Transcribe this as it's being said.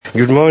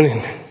Good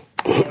morning.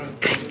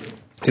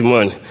 Good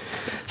morning.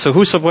 So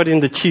who's supporting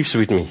the Chiefs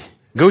with me?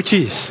 Go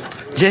Chiefs.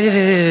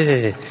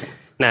 Yeah.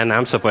 Nah,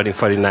 I'm supporting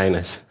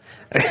 49ers.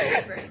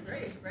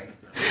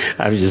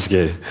 I'm just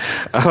kidding.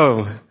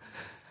 So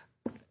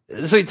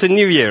it's a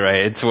new year,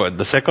 right? It's what,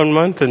 the second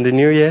month in the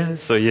new year?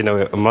 So,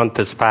 a month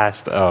has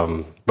passed.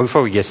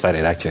 Before we get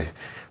started, actually,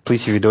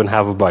 please, if you don't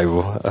have a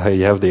Bible,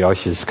 you have the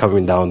ushers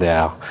coming down the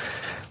aisle.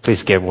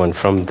 Please get one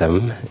from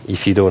them.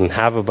 If you don't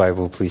have a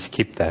Bible, please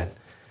keep that.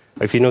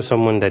 If you know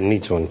someone that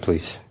needs one,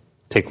 please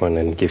take one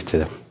and give to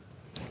them.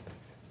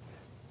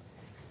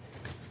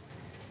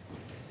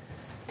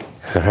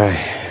 All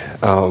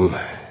right.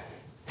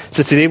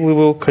 So today we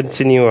will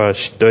continue our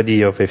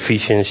study of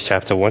Ephesians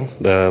chapter 1.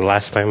 The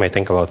last time, I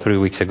think about 3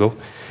 weeks ago,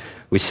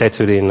 we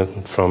settled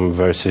in from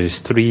verses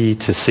 3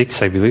 to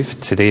 6, I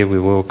believe. Today we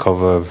will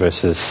cover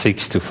verses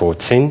 6 to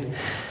 14.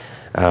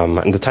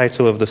 And the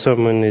title of the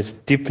sermon is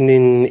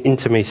Deepening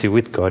Intimacy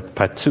with God,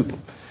 Part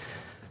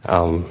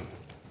 2.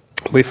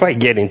 Before I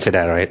get into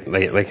that, right,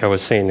 like I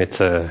was saying, it's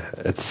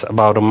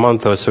about a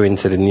month or so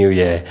into the new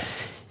year.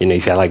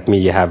 If you're like me,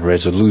 you have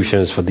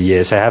resolutions for the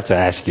year. So I have to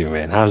ask you,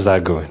 man, how's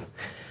that going?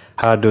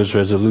 How are those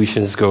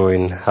resolutions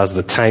going? How's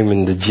the time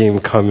in the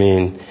gym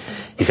coming?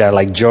 If you're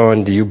like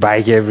John, do you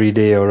bike every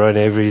day or run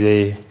every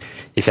day?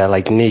 If you're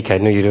like Nick, I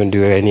know you don't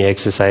do any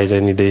exercise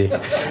any day.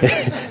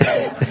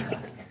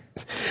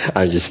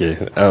 I'm just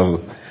kidding.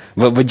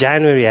 But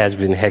January has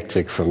been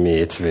hectic for me.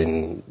 It's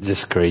been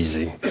just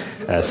crazy.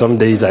 Some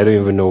days I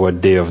don't even know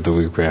what day of the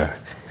week we're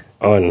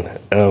on.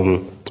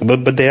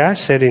 But there are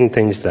certain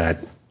things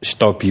that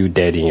stop you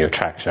dead in your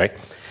tracks, right?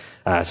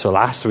 So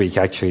last week,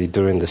 actually,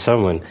 during the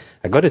sermon,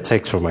 I got a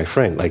text from my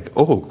friend, like,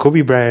 "Oh,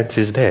 Kobe Bryant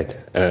is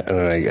dead."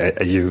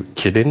 Are you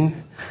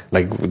kidding?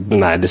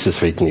 Nah, this is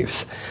fake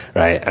news,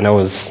 right? And I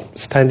was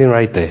standing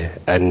right there,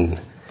 and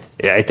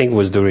I think it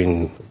was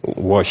during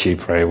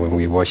worship, right, when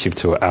we worshiped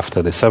till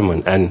after the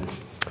sermon. And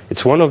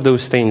it's one of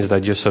those things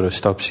that just sort of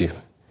stops you.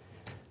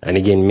 And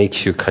again,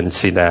 makes you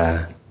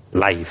consider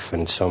life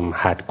and some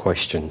hard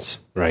questions,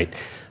 right?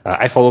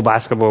 I follow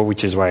basketball,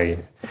 which is why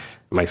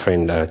my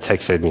friend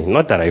texted me.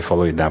 Not that I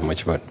follow it that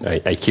much, but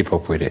I keep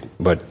up with it.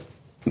 But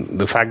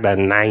the fact that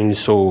 9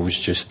 souls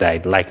just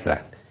died like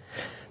that.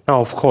 Now,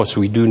 of course,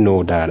 we do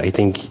know that. I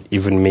think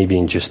even maybe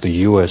in just the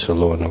U.S.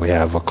 alone, we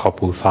have a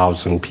couple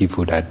thousand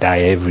people that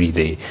die every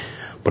day.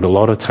 But a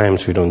lot of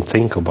times we don't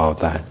think about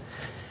that.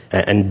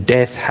 And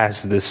death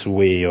has this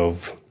way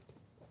of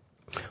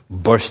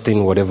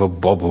bursting whatever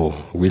bubble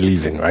we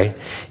live in, right?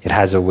 It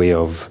has a way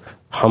of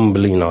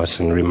humbling us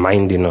and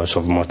reminding us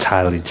of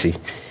mortality.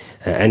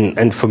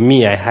 And for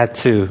me, I had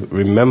to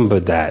remember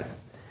that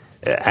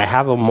I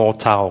have a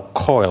mortal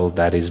coil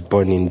that is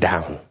burning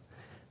down,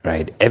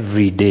 right?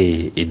 Every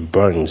day it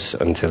burns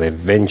until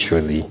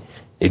eventually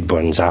it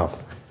burns out,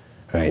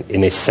 right?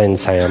 In a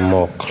sense, I am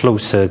more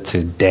closer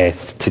to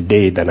death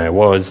today than I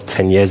was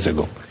 10 years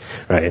ago,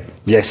 right?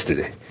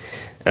 Yesterday.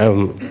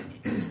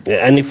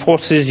 And it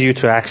forces you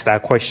to ask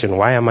that question,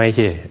 why am I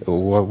here?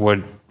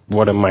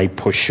 What am I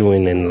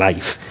pursuing in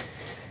life?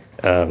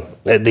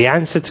 The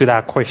answer to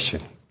that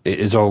question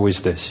is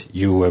always this: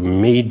 you were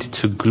made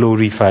to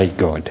glorify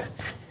God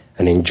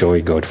and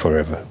enjoy God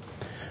forever.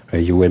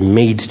 Right? You were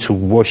made to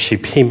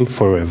worship Him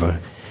forever.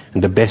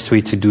 And the best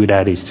way to do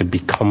that is to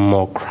become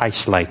more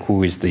Christ-like,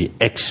 who is the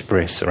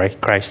express, right?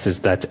 Christ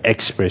is that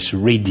express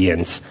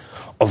radiance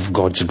of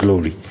God's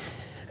glory.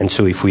 And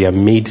so if we are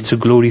made to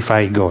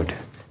glorify God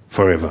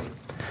forever,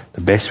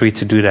 the best way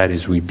to do that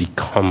is we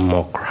become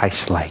more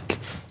Christ-like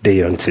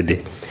day unto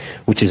day,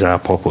 which is our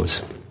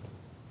purpose.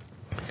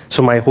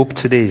 So my hope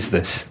today is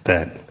this,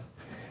 that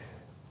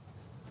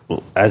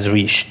as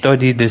we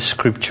study this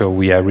scripture,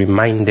 we are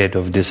reminded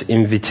of this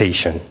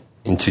invitation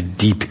into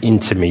deep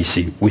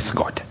intimacy with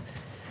God.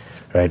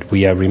 Right?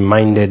 We are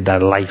reminded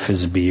that life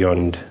is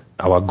beyond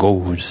our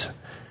goals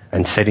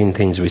and certain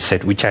things we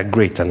set, which are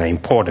great and are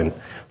important.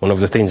 One of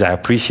the things I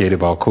appreciate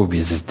about Kobe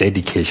is his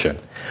dedication.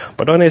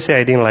 But honestly,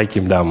 I didn't like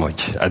him that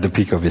much at the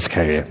peak of his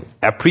career.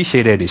 I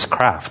appreciated his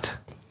craft,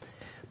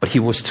 but he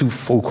was too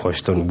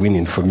focused on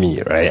winning for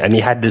me, right? And he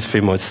had this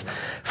famous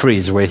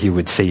phrase where he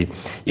would say,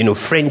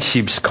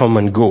 friendships come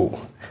and go,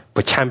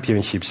 but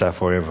championships are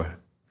forever,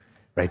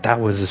 right?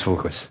 That was his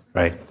focus,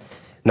 right?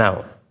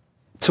 Now,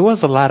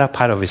 towards the latter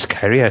part of his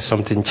career,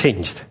 something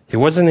changed. He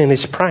wasn't in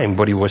his prime,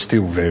 but he was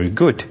still very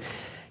good.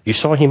 You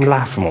saw him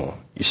laugh more.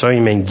 You saw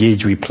him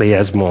engage with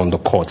players more on the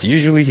court.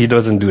 Usually he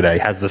doesn't do that. He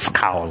has the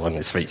scowl on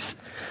his face,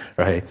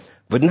 right?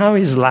 But now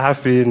he's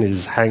laughing,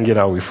 he's hanging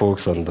out with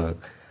folks on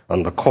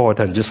the court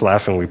and just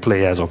laughing with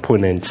players,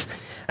 opponents.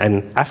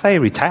 And after he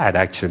retired,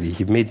 actually,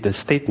 he made the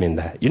statement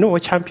that,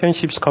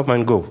 championships come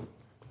and go.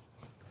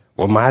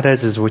 What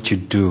matters is what you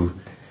do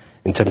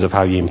in terms of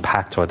how you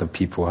impact other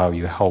people, how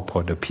you help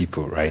other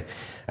people, right?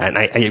 And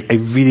I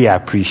really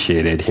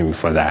appreciated him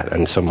for that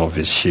and some of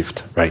his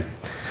shift, right?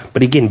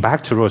 But again,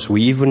 back to us,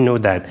 we even know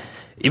that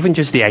even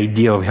just the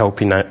idea of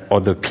helping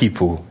other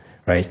people,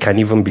 right, can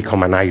even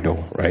become an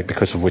idol, right,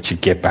 because of what you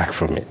get back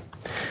from it.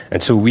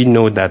 And so we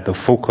know that the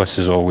focus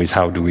is always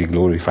how do we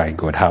glorify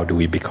God? How do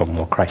we become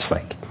more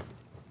Christ-like?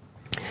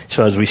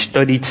 So as we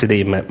study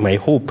today, my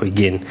hope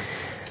again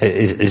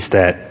is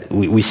that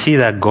we see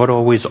that God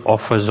always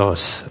offers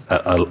us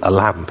a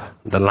lamp,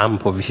 the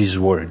lamp of His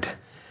Word,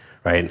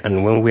 right?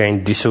 And when we are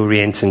in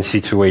disorienting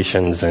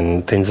situations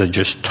and things are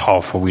just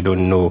tough, or we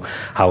don't know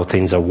how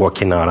things are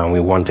working out, and we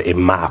want a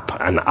map,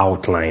 an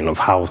outline of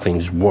how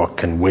things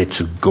work and where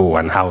to go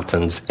and how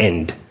things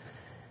end,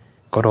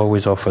 God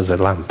always offers a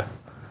lamp,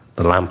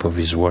 the lamp of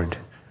His Word.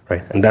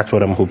 Right? And that's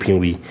what I'm hoping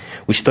we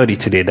study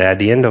today, that at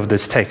the end of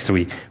this text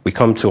we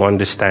come to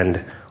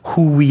understand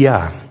who we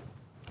are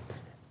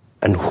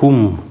and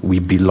whom we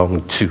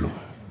belong to.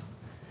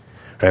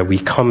 Right? We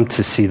come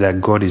to see that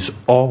God is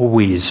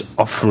always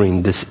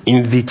offering this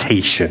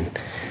invitation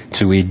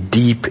to a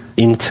deep,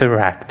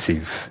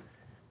 interactive,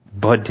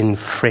 budding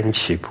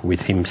friendship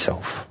with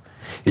Himself.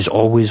 He's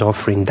always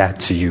offering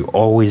that to you,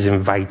 always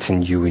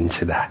inviting you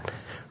into that,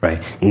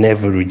 right?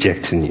 Never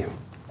rejecting you.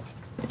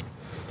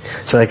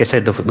 So like I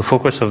said, the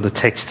focus of the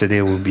text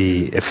today will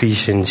be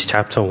Ephesians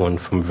chapter 1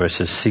 from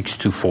verses 6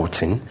 to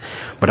 14.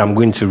 But I'm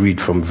going to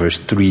read from verse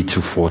 3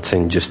 to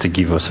 14 just to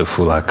give us a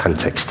fuller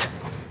context.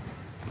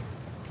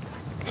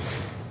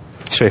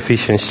 So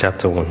Ephesians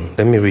chapter 1,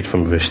 let me read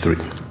from verse 3.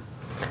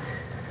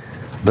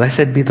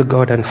 Blessed be the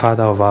God and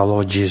Father of our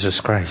Lord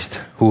Jesus Christ,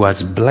 who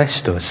has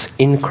blessed us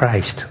in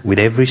Christ with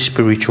every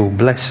spiritual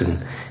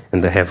blessing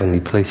in the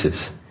heavenly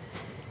places,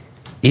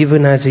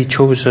 even as He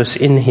chose us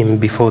in Him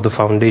before the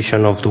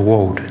foundation of the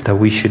world, that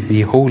we should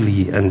be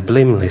holy and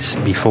blameless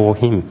before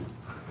Him.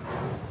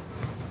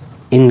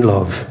 In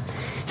love,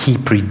 He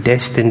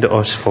predestined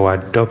us for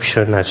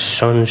adoption as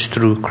sons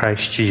through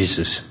Christ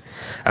Jesus,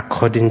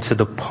 according to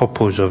the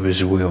purpose of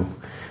His will,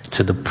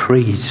 to the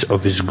praise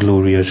of His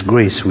glorious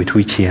grace with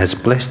which He has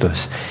blessed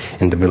us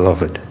in the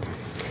Beloved.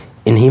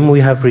 In Him we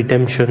have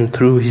redemption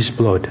through His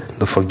blood,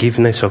 the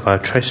forgiveness of our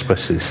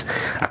trespasses,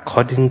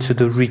 according to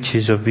the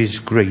riches of His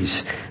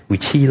grace,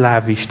 which He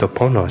lavished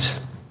upon us,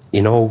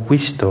 in all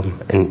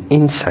wisdom and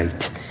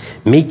insight,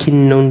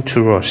 making known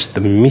to us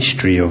the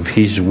mystery of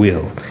His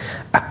will,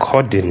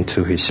 according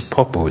to His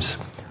purpose,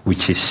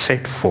 which is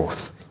set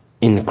forth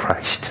in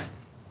Christ,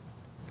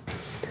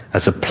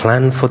 as a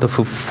plan for the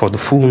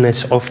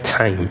fullness of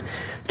time,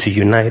 to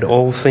unite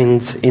all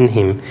things in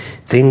Him,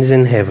 things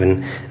in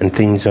heaven and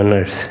things on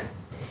earth.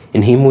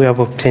 In Him we have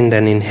obtained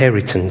an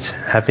inheritance,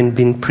 having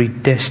been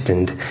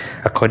predestined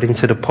according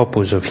to the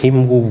purpose of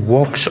Him who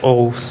works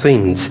all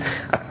things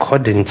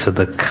according to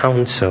the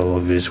counsel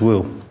of His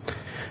will,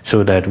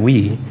 so that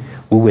we,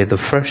 who were the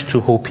first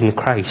to hope in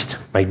Christ,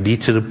 might be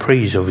to the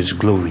praise of His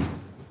glory.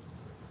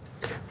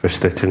 Verse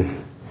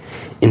 13.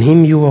 In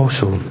Him you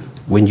also,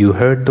 when you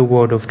heard the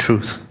word of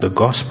truth, the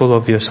gospel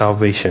of your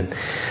salvation,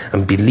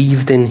 and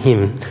believed in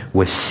Him,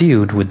 were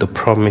sealed with the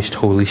promised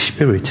Holy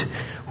Spirit,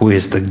 who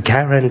is the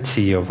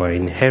guarantee of our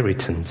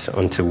inheritance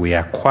until we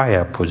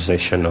acquire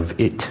possession of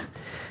it,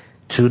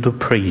 to the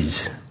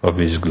praise of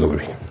His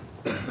glory.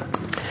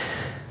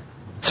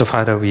 So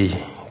Father, we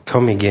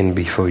come again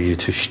before you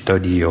to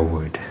study your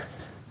word.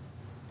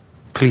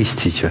 Please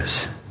teach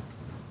us.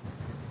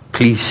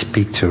 Please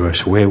speak to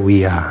us where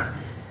we are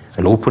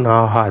and open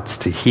our hearts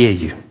to hear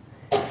you.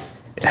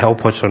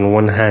 Help us on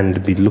one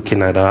hand be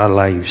looking at our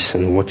lives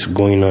and what's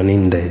going on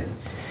in there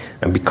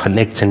and be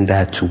connecting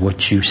that to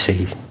what you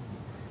say.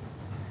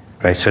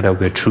 Right, so that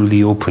we're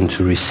truly open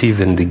to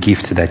receiving the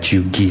gift that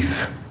you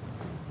give.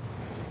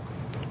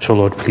 So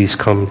Lord, please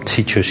come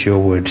teach us your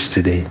words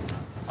today.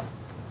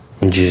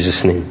 In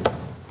Jesus' name,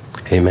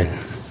 amen.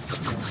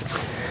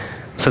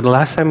 So the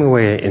last time we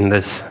were in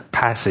this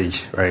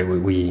passage, right,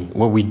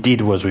 what we did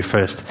was we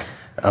first,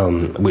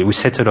 we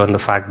settled on the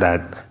fact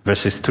that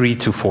verses 3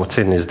 to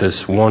 14 is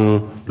this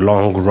one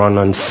long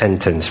run-on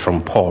sentence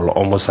from Paul,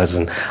 almost as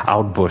an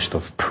outburst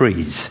of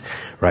praise,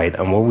 right?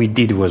 And what we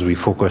did was we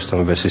focused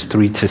on verses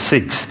 3 to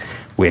 6.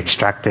 We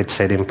extracted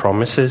certain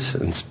promises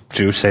and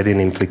drew certain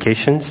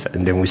implications,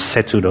 and then we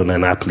settled on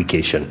an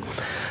application.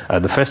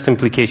 The first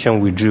implication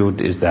we drew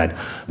is that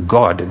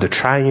God, the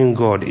triune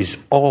God, is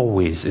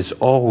always,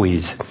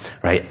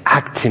 right,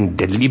 acting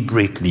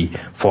deliberately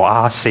for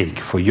our sake,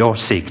 for your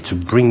sake, to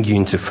bring you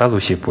into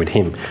fellowship with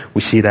Him.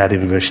 We see that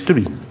in verse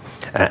 3.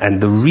 And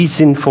the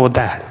reason for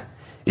that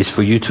is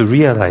for you to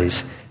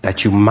realize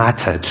that you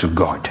matter to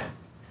God.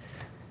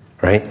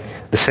 Right?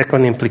 The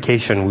second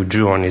implication we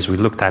drew on is we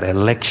looked at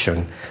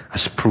election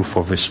as proof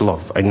of His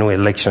love. I know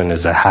election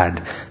is a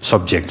hard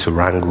subject to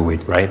wrangle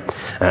with, right?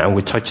 And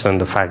we touched on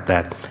the fact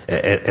that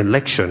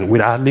election,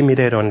 with our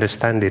limited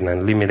understanding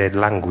and limited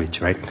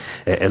language, right?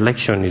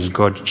 Election is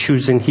God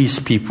choosing His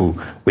people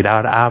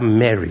without our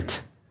merit,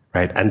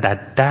 right? And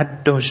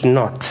that does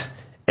not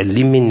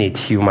eliminate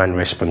human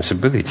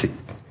responsibility.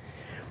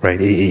 Right?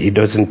 It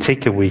doesn't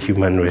take away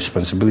human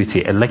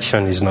responsibility.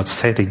 Election is not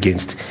set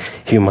against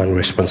human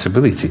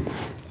responsibility.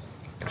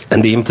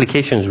 And the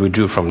implications we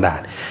drew from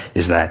that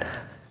is that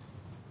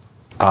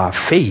our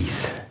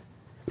faith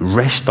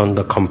rest on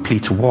the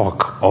complete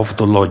work of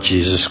the Lord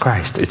Jesus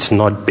Christ. It's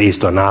not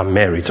based on our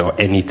merit or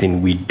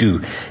anything we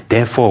do.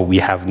 Therefore, we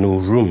have no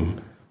room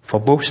for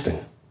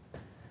boasting.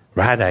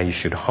 Rather, he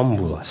should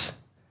humble us,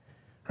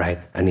 right?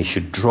 And he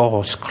should draw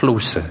us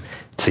closer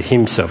to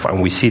himself.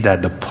 And we see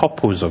that the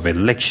purpose of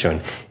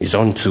election is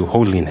unto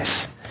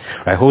holiness.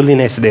 Right?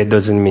 Holiness there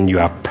doesn't mean you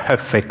are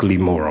perfectly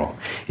moral.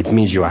 It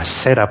means you are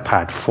set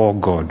apart for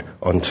God,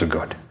 unto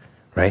God.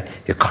 Right?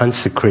 You're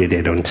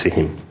consecrated unto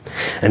him.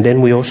 And then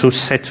we also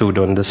settled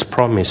on this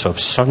promise of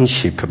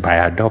sonship by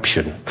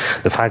adoption.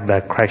 The fact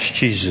that Christ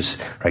Jesus,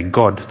 right,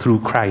 God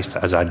through Christ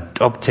has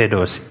adopted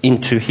us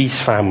into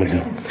his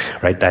family,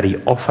 right? That he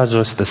offers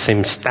us the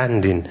same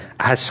standing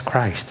as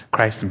Christ.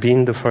 Christ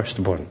being the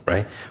firstborn,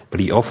 right? But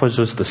he offers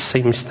us the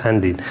same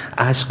standing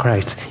as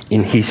Christ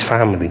in his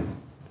family.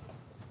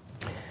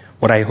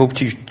 What I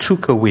hope you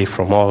took away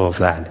from all of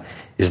that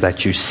is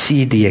that you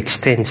see the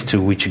extent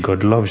to which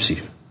God loves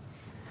you.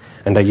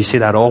 And that you see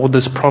that all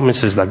these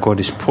promises that God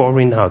is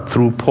pouring out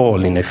through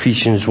Paul in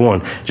Ephesians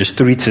 1, just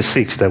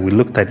 3-6 that we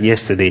looked at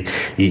yesterday,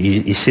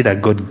 you see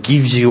that God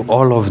gives you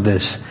all of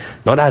this,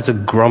 not as a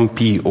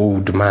grumpy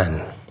old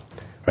man,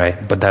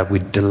 right? But that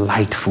with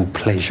delightful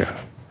pleasure.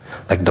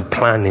 Like the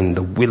planning,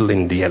 the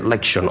willing, the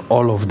election,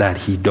 all of that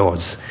he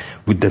does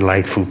with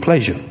delightful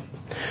pleasure.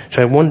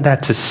 So I want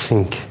that to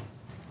sink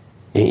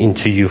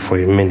into you for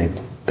a minute.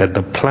 That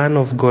the plan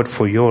of God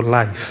for your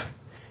life,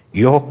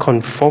 your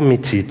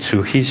conformity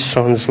to his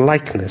son's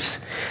likeness,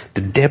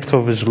 the depth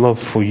of his love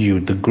for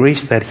you, the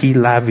grace that he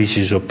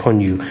lavishes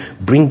upon you,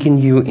 bringing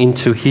you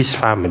into his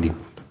family,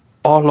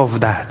 all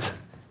of that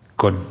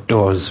God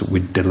does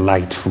with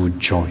delightful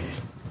joy.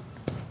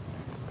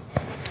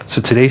 So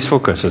today's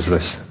focus is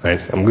this,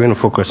 right? I'm going to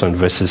focus on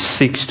verses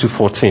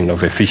 6-14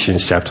 of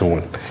Ephesians chapter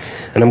 1.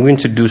 And I'm going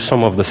to do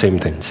some of the same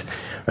things.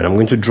 And I'm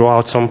going to draw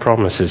out some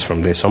promises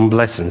from there, some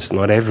blessings,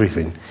 not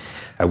everything.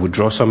 I will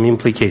draw some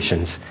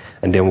implications,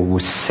 and then we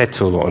will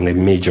settle on a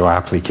major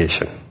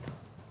application.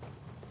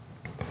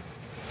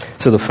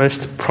 So the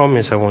first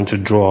promise I want to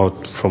draw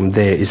out from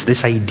there is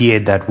this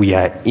idea that we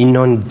are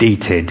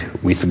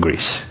inundated with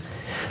grace.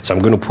 So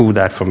I'm going to pull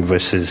that from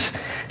verses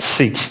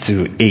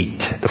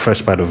 6-8, the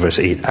first part of verse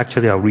 8.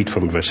 Actually, I'll read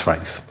from verse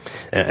 5.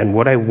 And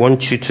what I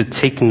want you to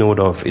take note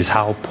of is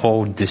how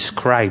Paul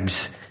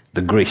describes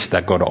the grace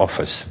that God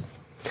offers.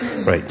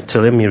 Right,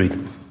 so let me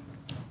read.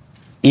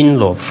 In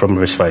love, from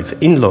verse 5,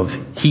 in love,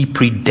 he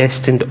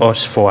predestined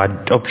us for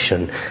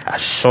adoption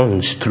as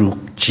sons through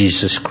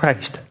Jesus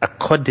Christ,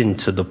 according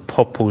to the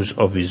purpose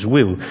of his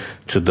will,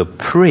 to the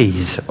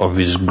praise of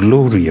his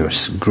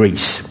glorious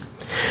grace,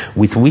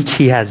 with which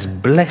he has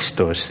blessed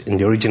us. In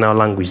the original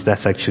language,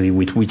 that's actually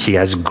with which he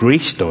has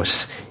graced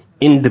us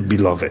in the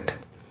beloved.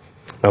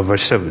 Now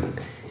verse 7,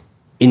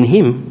 in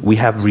him we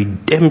have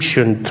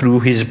redemption through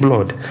his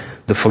blood,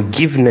 the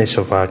forgiveness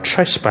of our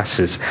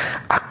trespasses,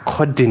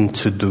 according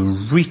to the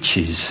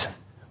riches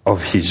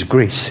of his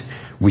grace,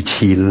 which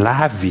he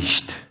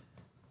lavished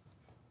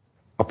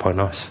upon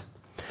us.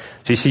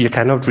 So you see, you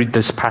cannot read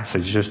this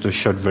passage, just those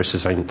short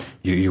verses, and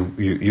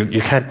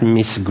you can't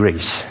miss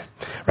grace,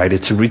 right?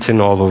 It's written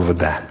all over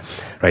that,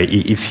 right?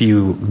 If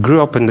you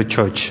grew up in the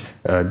church,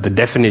 the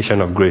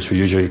definition of grace we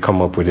usually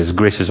come up with is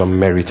grace is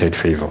unmerited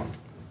favor.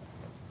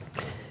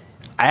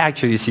 I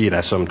actually see it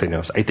as something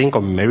else. I think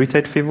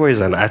unmerited favor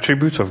is an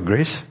attribute of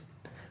grace,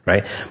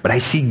 right? But I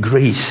see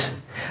grace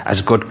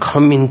as God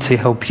coming to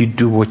help you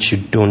do what you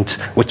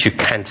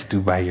can't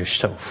do by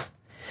yourself.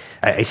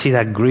 I see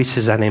that grace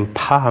is an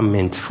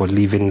empowerment for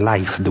living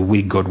life the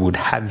way God would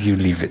have you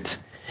live it.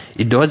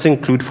 It does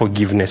include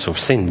forgiveness of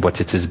sin, but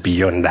it is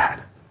beyond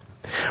that.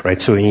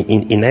 Right? So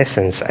in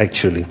essence,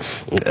 actually,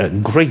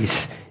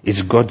 grace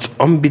is God's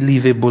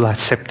unbelievable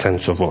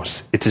acceptance of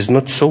us. It is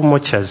not so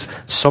much as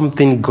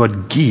something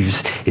God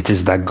gives, it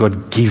is that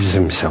God gives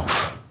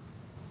himself.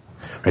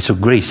 Right? So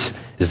grace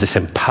is this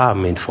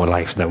empowerment for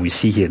life that we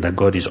see here that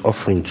God is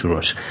offering to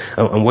us.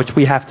 And what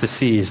we have to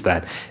see is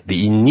that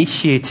the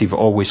initiative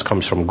always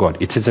comes from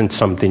God. It isn't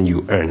something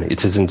you earn.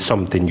 It isn't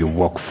something you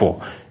work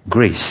for.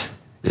 Grace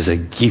is a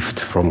gift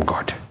from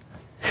God.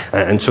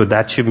 And so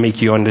that should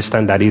make you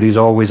understand that it is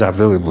always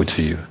available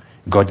to you.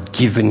 God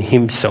giving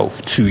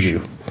himself to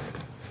you.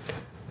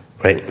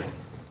 Right?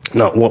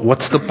 Now,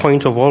 what's the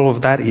point of all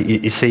of that?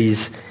 It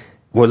says,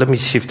 well, let me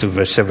shift to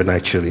verse 7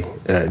 actually,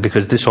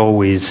 because this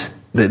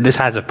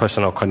has a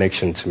personal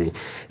connection to me.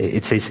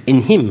 It says, in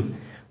him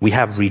we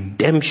have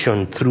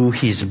redemption through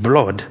his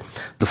blood,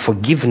 the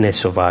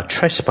forgiveness of our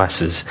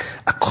trespasses,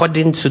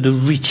 according to the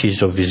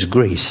riches of his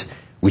grace,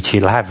 which he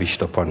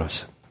lavished upon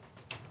us.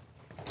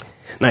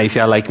 Now, if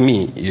you are like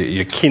me,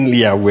 you're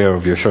keenly aware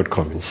of your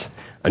shortcomings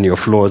and your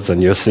flaws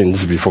and your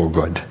sins before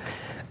God.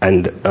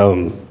 And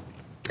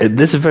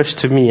this verse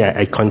to me,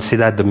 I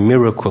consider the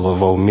miracle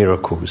of all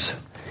miracles.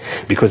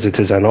 Because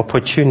it is an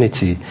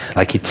opportunity,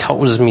 like it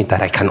tells me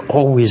that I can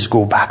always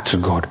go back to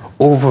God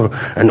over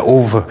and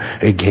over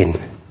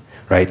again.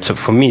 Right? So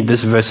for me,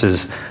 this verse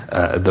is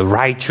the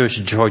righteous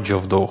judge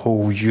of the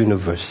whole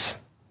universe.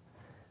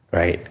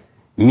 Right?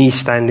 me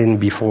standing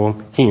before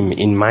him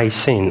in my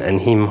sin and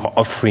him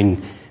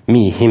offering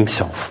me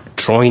himself,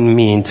 drawing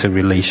me into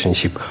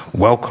relationship,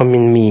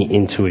 welcoming me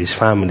into his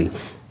family.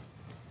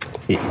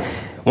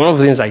 One of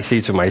the things I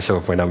say to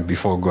myself when I'm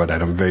before God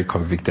and I'm very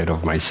convicted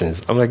of my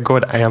sins, I'm like,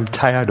 God, I am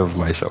tired of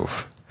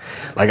myself.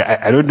 Like,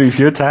 I don't know if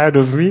you're tired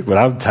of me, but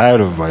I'm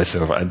tired of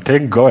myself. And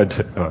thank God,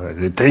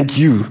 thank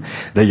you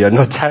that you're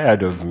not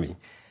tired of me.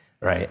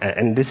 Right?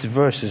 And this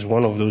verse is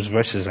one of those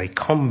verses I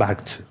come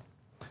back to.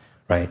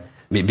 Right?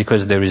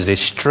 Because there is a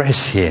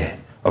stress here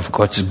of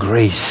God's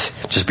grace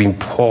just being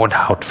poured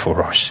out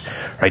for us.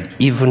 Right?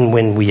 Even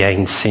when we are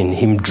in sin,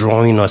 him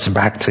drawing us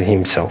back to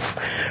himself.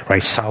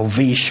 Right?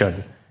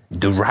 Salvation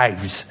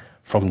derives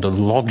from the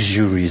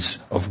luxuries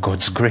of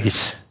God's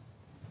grace.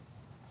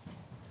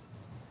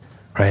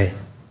 Right?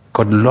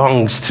 God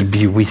longs to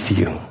be with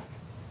you.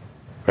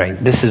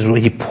 Right? This is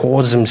where he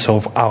pours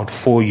himself out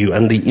for you.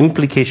 And the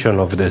implication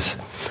of this,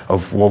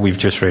 of what we've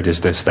just read,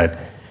 is this, that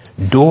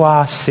though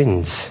our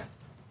sins,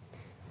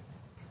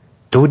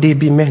 though they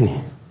be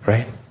many,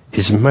 right,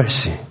 his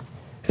mercy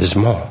is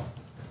more.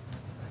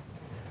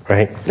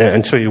 Right?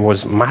 And so it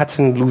was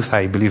Martin Luther,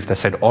 I believe, that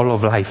said all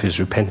of life is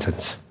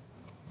repentance.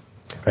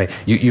 Right?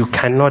 You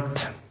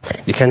cannot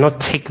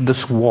take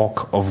this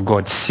walk of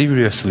God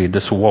seriously,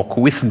 this walk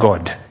with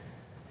God,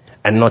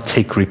 and not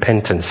take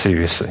repentance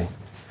seriously.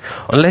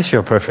 Unless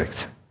you're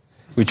perfect,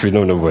 which we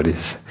know nobody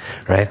is,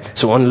 right?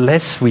 So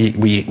unless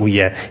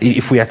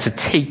if we are to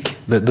take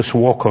this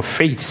walk of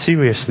faith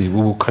seriously,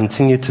 we will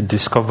continue to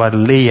discover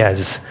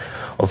layers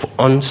of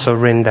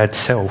unsurrendered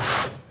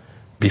self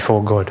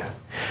before God.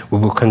 We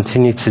will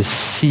continue to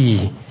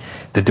see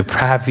the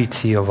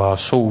depravity of our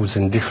souls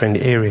in different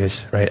areas,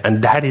 right?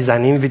 And that is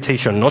an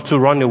invitation not to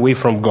run away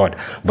from God,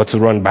 but to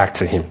run back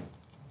to him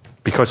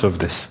because of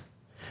this.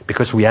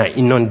 Because we are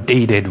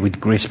inundated with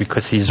grace,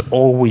 because he's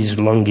always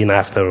longing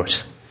after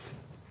us.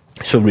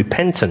 So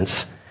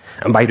repentance,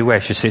 and by the way, I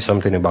should say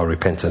something about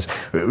repentance.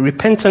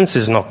 Repentance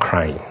is not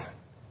crying,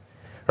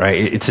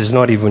 right? It is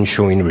not even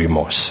showing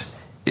remorse.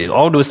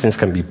 All those things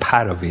can be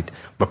part of it,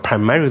 but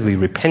primarily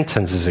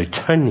repentance is a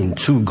turning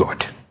to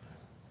God.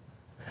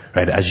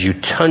 Right? As you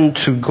turn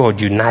to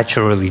God, you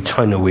naturally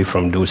turn away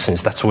from those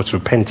things. That's what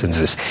repentance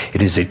is.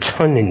 It is a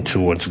turning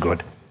towards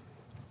God.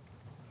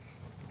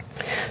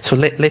 So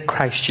let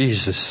Christ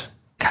Jesus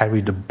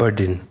carry the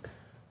burden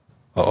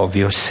of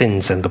your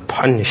sins and the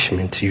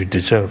punishment you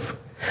deserve.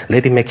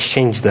 Let him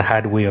exchange the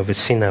hard way of a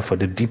sinner for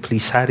the deeply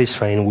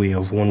satisfying way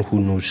of one who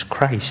knows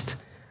Christ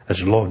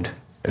as Lord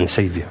and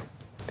Savior.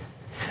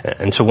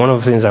 And so one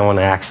of the things I want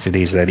to ask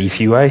today is that if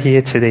you are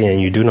here today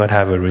and you do not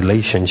have a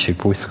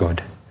relationship with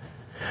God,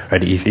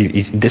 right,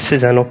 if this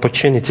is an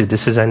opportunity,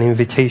 this is an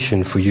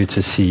invitation for you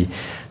to see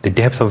the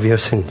depth of your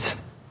sins.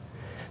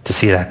 To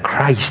see that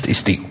Christ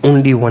is the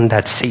only one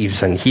that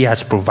saves, and he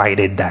has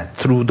provided that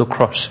through the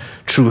cross,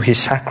 through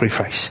his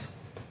sacrifice.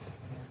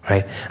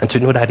 Right? And to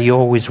know that he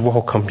always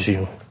welcomes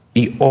you.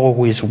 He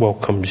always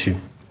welcomes you.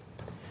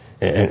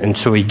 And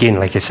so again,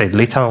 like I said,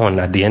 later on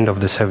at the end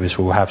of the service,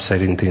 we'll have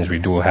certain things we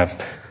do. We'll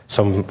have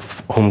some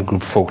home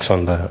group folks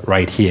on the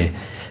right here.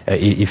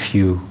 If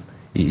you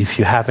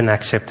haven't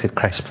accepted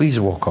Christ, please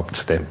walk up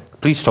to them.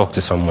 Please talk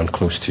to someone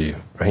close to you,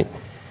 right?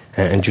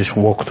 And just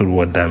walk through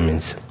what that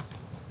means.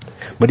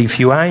 But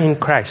if you are in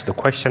Christ, the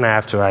question I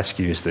have to ask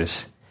you is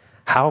this: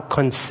 how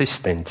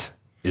consistent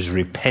is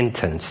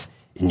repentance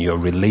in your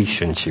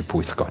relationship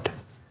with God?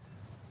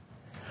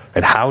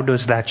 And how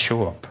does that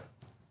show up?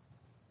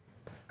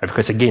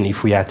 Because again,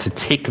 if we are to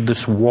take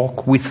this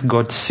walk with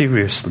God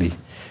seriously,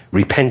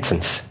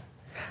 repentance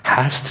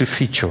has to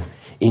feature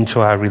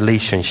into our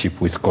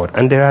relationship with God.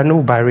 And there are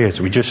no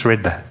barriers. We just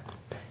read that.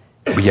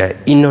 We are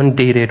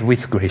inundated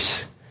with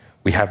grace.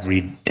 We have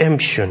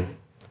redemption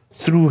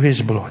through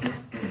his blood.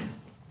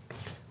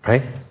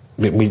 Right?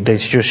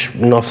 There's just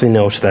nothing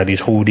else that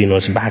is holding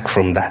us back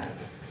from that.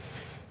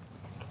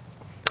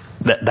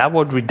 That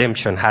word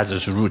redemption has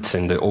its roots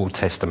in the Old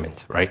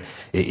Testament, right?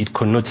 It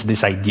connotes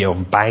this idea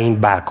of buying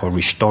back or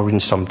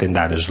restoring something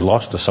that is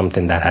lost or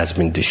something that has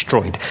been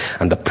destroyed.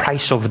 And the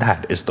price of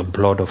that is the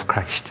blood of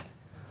Christ,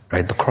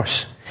 right? The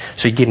cross.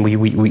 So again,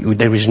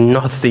 there is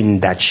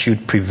nothing that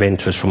should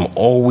prevent us from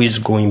always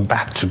going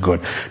back to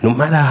God, no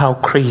matter how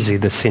crazy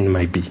the sin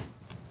might be,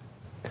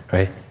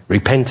 right?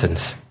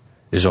 Repentance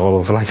is all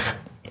of life.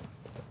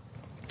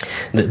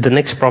 The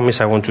next promise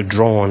I want to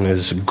draw on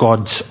is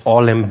God's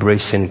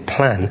all-embracing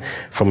plan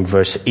from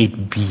verse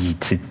 8b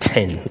to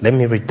 10. Let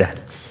me read that.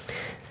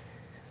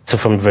 So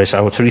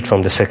I will read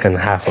from the second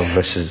half of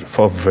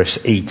verse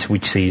 8,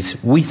 which says,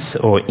 with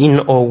or in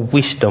all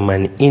wisdom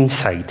and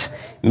insight,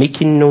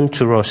 making known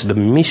to us the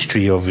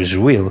mystery of his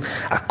will,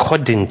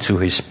 according to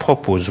his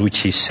purpose, which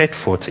he set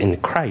forth in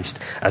Christ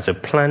as a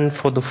plan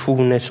for the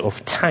fullness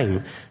of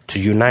time, to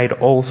unite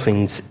all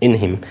things in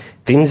him,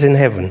 things in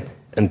heaven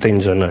and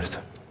things on earth.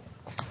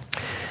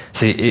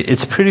 See,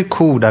 it's pretty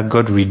cool that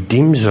God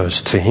redeems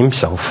us to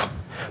himself,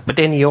 but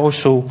then he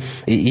also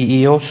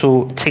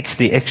takes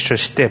the extra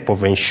step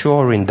of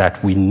ensuring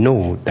that we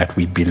know that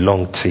we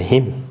belong to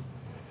him.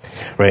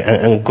 Right?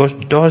 And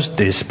God does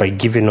this by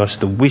giving us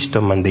the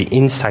wisdom and the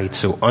insight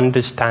to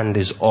understand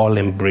His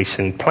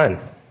all-embracing plan.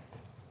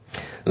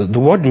 The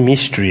word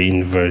mystery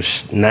in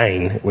verse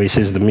 9, where it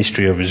says the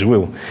mystery of His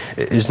will,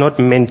 is not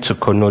meant to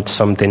connote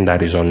something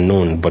that is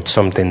unknown, but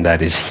something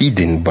that is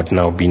hidden but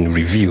now being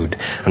revealed.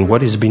 And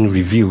what is being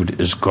revealed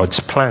is God's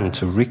plan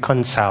to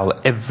reconcile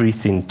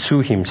everything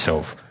to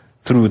Himself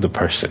through the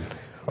person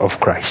of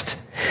Christ.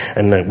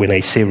 And when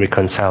I say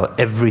reconcile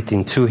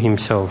everything to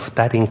Himself,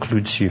 that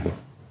includes you.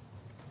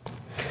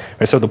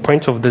 And so the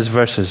point of these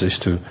verses is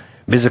to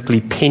basically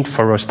paint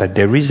for us that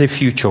there is a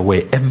future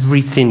where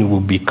everything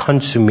will be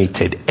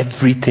consummated,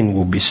 everything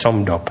will be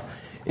summed up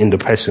in the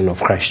person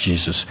of Christ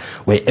Jesus,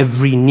 where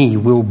every knee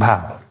will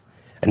bow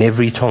and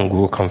every tongue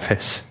will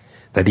confess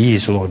that He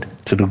is Lord,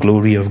 to the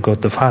glory of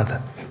God the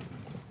Father.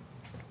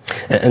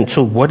 And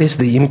so what is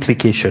the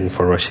implication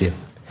for us here?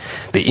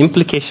 The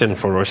implication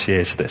for us here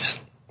is this: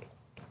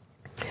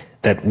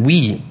 that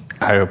we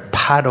are a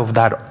part of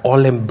that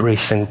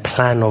all-embracing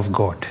plan of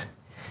God,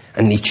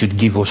 and it should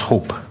give us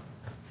hope.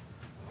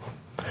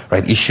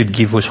 Right? It should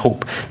give us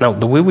hope. Now,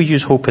 the way we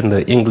use hope in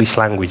the English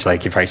language,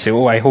 like if I say,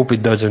 oh, I hope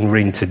it doesn't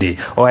rain today,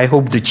 or I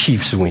hope the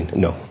Chiefs win.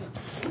 No.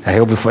 I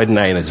hope the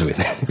 49ers win.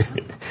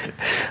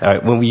 All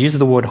right, when we use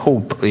the word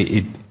hope,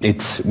 we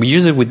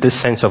use it with this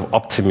sense of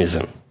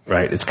optimism,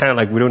 right? It's kind of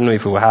like we don't know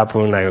if it will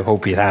happen, I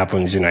hope it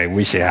happens, I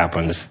wish it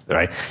happens,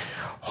 right?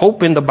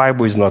 Hope in the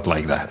Bible is not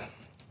like that.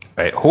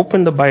 Right? Hope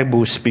in the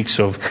Bible speaks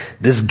of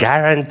this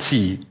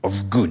guarantee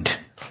of good.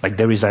 Like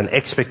there is an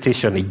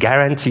expectation, a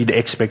guaranteed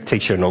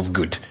expectation of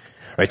good.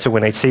 Right? So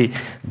when I say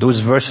those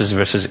verses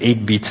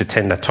 8b to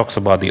 10 that talks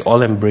about the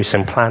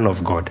all-embracing plan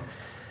of God,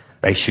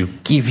 right,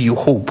 should give you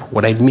hope.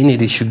 What I mean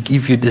is it should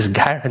give you this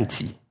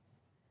guarantee.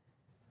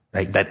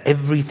 Right? That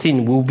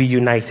everything will be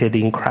united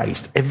in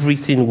Christ.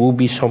 Everything will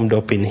be summed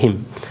up in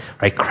Him.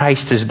 Right?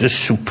 Christ is the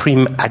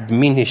supreme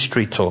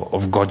administrator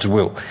of God's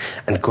will.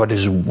 And God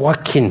is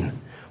working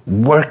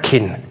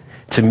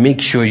to make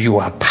sure you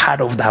are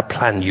part of that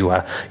plan. You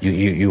are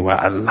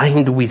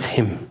aligned with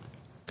Him.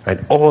 Right?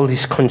 All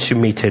is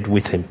consummated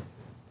with Him.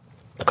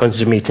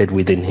 Consummated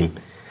within Him.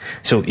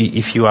 So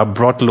if you are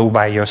brought low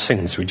by your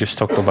sins, we just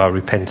talked about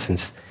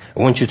repentance, I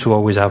want you to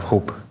always have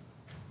hope.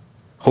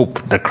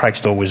 Hope that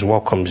Christ always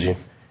welcomes you.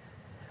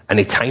 And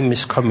a time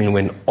is coming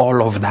when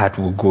all of that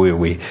will go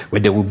away,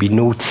 where there will be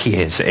no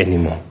tears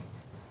anymore.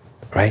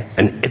 Right?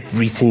 And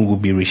everything will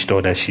be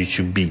restored as it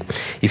should be.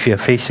 If you're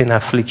facing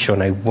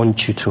affliction, I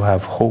want you to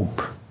have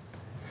hope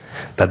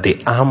that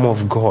the arm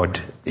of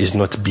God is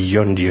not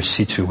beyond your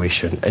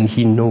situation, and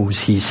He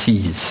knows, He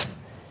sees,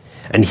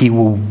 and He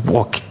will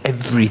work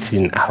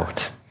everything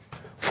out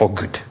for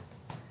good.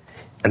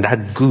 And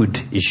that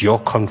good is your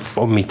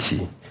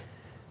conformity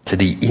to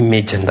the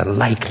image and the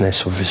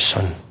likeness of His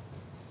Son.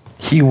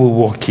 He will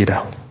work it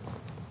out.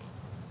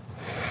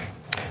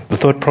 The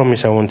third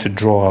promise I want to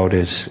draw out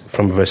is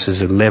from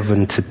verses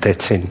 11 to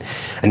 13.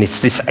 And it's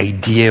this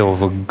idea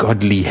of a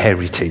godly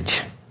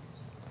heritage.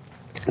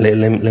 Let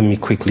me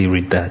quickly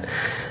read that.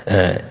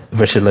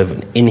 Verse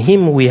 11. In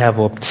Him we have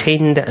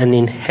obtained an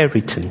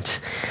inheritance,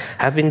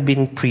 having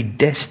been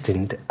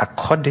predestined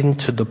according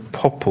to the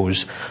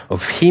purpose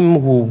of Him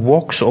who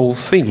works all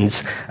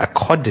things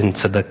according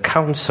to the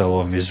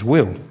counsel of His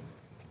will.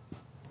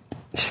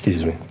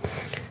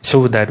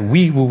 So that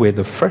we who were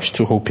the first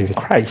to hope in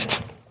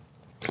Christ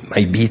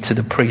might be to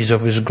the praise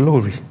of His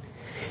glory.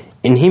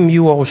 In Him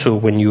you also,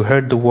 when you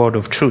heard the word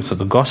of truth,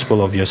 the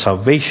gospel of your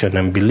salvation,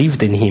 and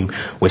believed in Him,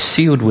 were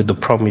sealed with the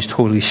promised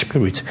Holy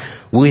Spirit,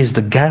 who is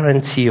the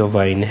guarantee of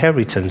our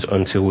inheritance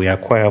until we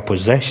acquire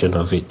possession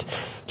of it,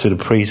 to the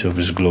praise of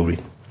His glory.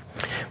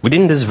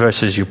 Within these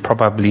verses, you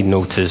probably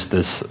notice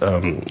this,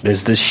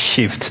 there's this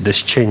shift,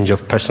 this change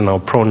of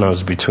personal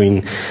pronouns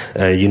between,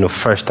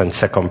 first and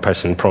second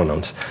person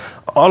pronouns.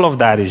 All of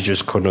that is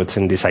just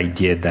connoting this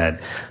idea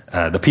that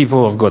the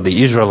people of God,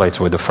 the Israelites,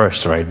 were the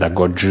first, right, that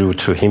God drew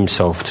to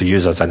Himself to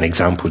use as an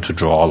example to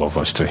draw all of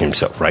us to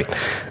Himself, right?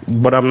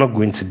 But I'm not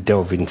going to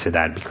delve into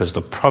that because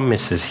the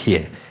promises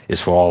here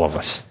is for all of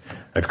us.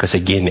 Right? Because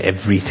again,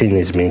 everything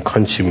is being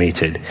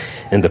consummated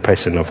in the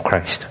person of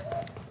Christ.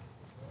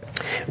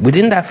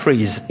 Within that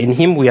phrase, in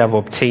Him we have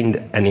obtained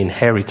an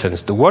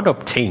inheritance. The word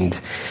obtained,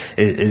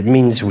 it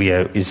means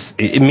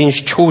it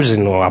means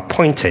chosen or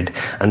appointed,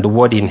 and the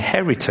word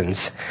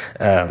inheritance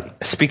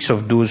speaks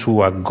of those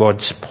who are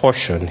God's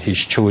portion, His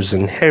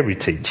chosen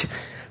heritage.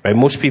 Right?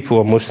 Most people,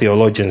 or most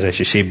theologians, I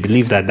should say,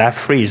 believe that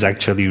phrase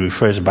actually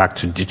refers back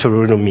to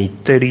Deuteronomy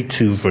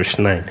 32 verse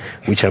 9,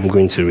 which I'm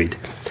going to read,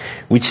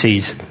 which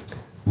says,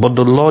 "But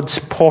the Lord's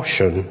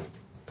portion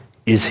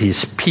is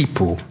His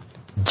people,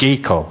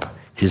 Jacob,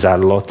 His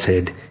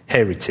allotted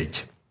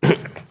heritage."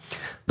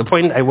 The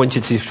point I want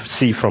you to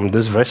see from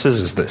these verses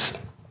is this.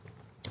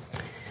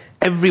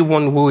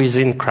 Everyone who is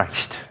in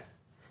Christ,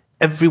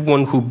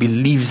 everyone who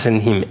believes in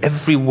Him,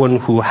 everyone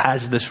who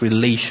has this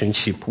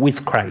relationship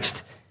with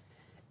Christ,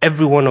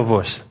 every one of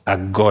us are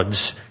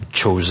God's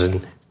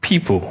chosen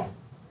people.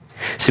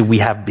 So we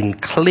have been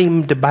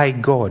claimed by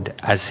God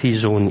as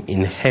His own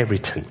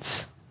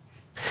inheritance.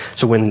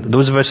 So when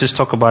those verses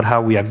talk about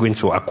how we are going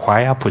to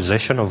acquire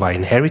possession of our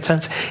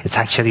inheritance, it's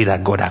actually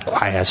that God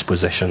acquires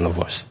possession of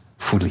us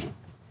fully.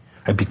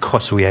 Right?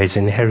 Because we are his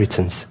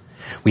inheritance.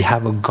 We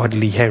have a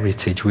godly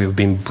heritage. We've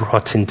been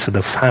brought into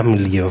the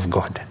family of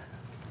God.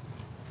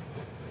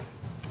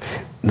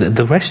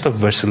 The rest of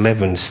verse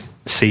 11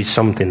 says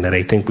something that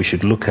I think we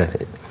should look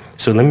at.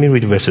 So let me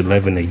read verse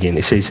 11 again.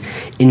 It says,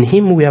 in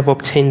him we have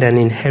obtained an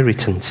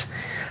inheritance,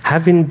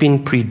 having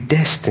been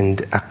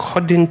predestined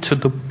according to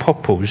the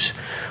purpose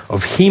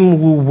of him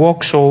who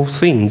works all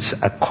things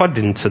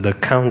according to the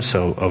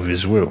counsel of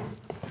his will.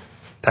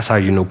 That's how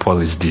you know Paul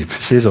is deep.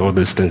 He says all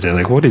these things. You're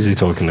like, what is he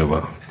talking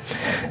about?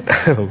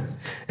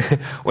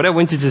 What I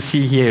want you to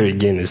see here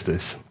again is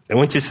this. I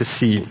want you to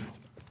see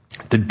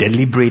the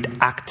deliberate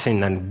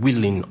acting and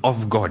willing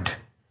of God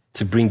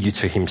to bring you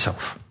to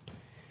himself.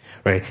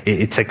 Right?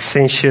 It's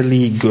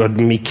essentially God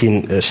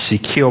making a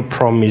secure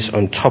promise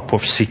on top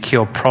of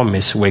secure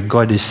promise, where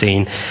God is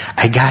saying,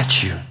 I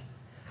got you.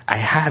 I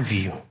have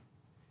you.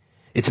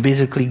 It's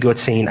basically God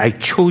saying, I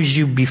chose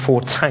you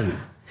before time.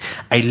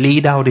 I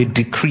laid out a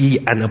decree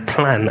and a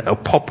plan, a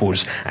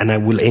purpose, and I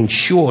will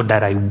ensure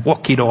that I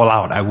work it all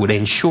out. I will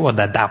ensure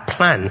that that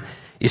plan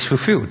is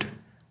fulfilled.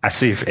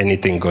 As if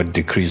anything God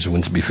decrees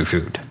won't be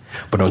fulfilled.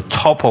 But on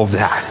top of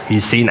that,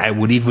 he's saying, I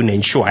would even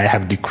ensure, I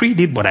have decreed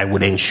it, but I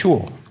would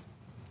ensure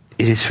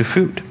it is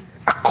fulfilled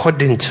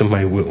according to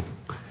my will.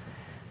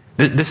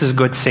 This is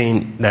God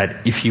saying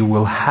that if you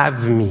will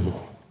have me,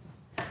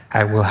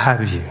 I will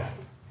have you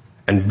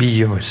and be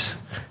yours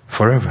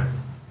forever.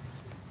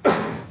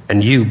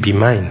 And you be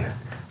mine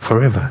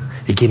forever.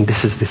 Again,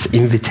 this is this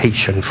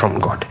invitation from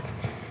God.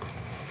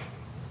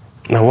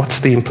 Now, what's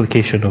the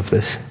implication of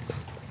this?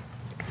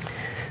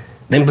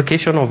 The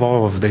implication of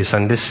all of this,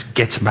 and this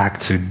gets back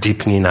to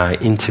deepening our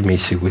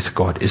intimacy with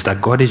God, is that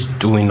God is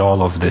doing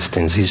all of these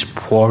things. He's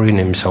pouring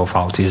himself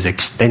out. He's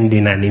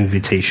extending an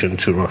invitation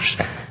to us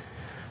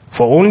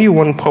for only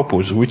one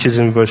purpose, which is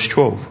in verse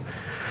 12.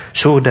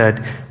 So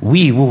that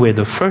we who were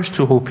the first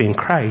to hope in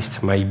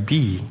Christ might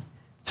be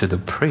to the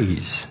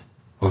praise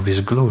of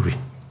his glory.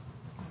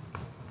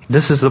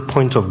 This is the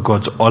point of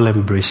God's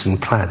all-embracing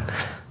plan,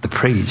 the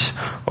praise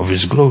of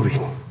his glory.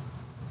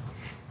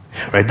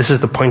 Right? This is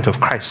the point of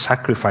Christ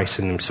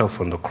sacrificing himself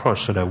on the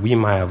cross so that we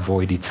might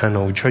avoid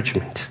eternal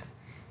judgment.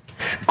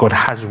 God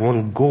has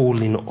one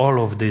goal in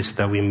all of this,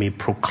 that we may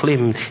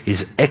proclaim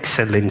his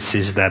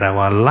excellencies, that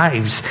our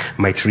lives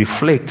might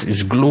reflect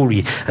his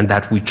glory, and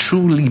that we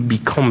truly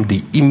become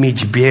the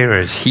image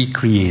bearers he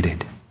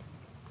created.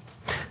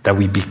 That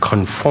we be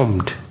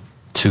conformed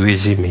to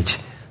his image,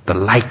 the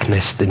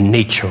likeness, the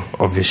nature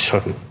of his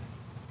Son.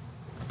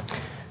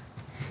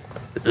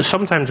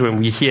 Sometimes when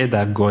we hear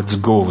that God's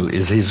goal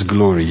is his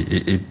glory,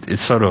 it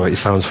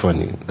sounds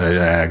funny.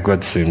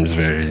 God seems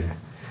very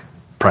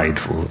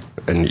prideful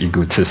and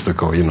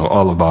egotistical,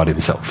 all about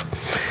himself.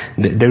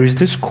 There is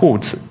this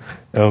quote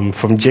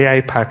from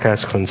J.I.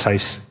 Packer's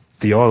Concise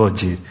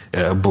Theology,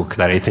 a book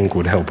that I think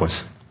would help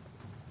us.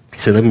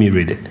 So let me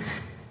read it.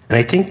 And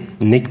I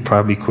think Nick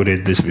probably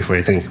quoted this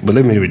before, but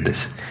let me read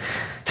this.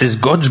 It says,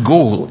 God's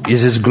goal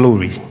is his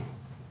glory,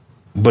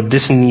 but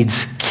this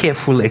needs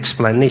careful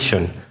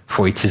explanation,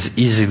 for it is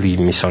easily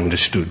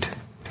misunderstood.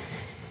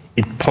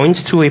 It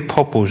points to a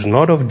purpose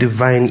not of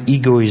divine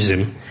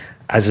egoism,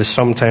 as is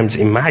sometimes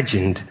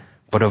imagined,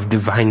 but of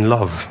divine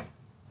love.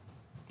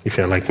 If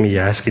you're like me,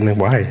 you're asking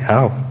why,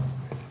 how?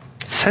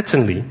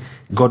 Certainly,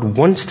 God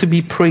wants to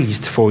be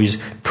praised for his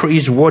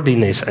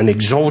praiseworthiness and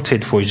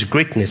exalted for his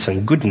greatness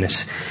and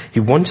goodness.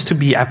 He wants to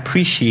be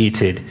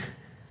appreciated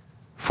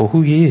for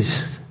who he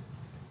is.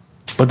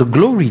 But the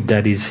glory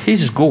that is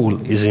his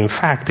goal is in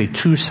fact a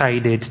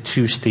two-sided,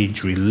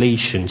 two-stage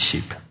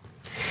relationship.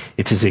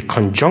 It is a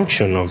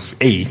conjunction of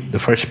the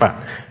first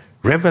part,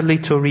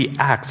 revelatory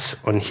acts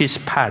on his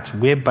part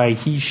whereby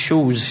he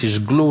shows his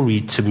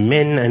glory to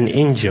men and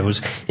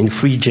angels in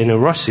free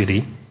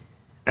generosity,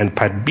 and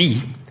part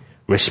B,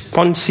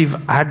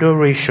 responsive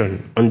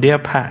adoration on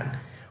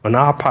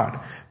our part,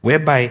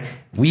 whereby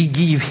we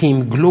give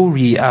him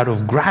glory out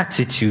of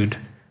gratitude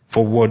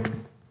for what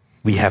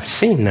we have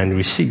seen and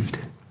received.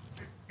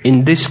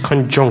 In this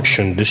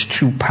conjunction, this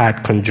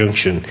two-part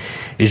conjunction,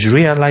 is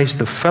realized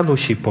the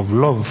fellowship of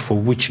love for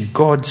which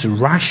God's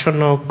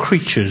rational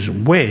creatures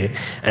were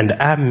and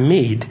are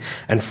made,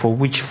 and for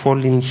which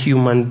fallen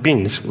human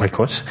beings like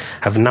us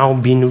have now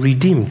been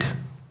redeemed.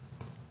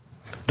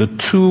 The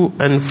to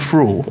and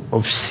fro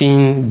of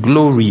seeing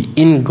glory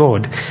in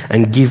God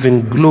and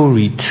giving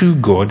glory to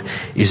God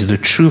is the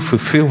true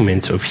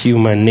fulfillment of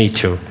human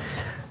nature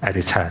at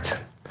its heart.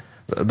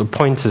 The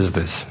point is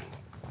this.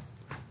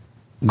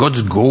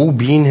 God's goal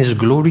being his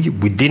glory,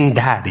 within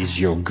that is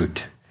your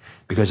good.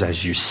 Because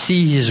as you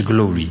see his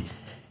glory,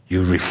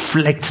 you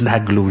reflect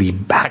that glory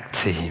back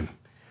to him,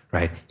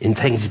 right? In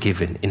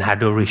thanksgiving, in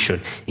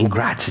adoration, in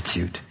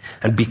gratitude.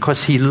 And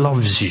because he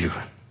loves you,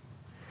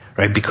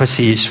 right? Because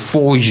he is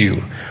for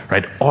you,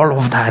 right? All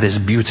of that is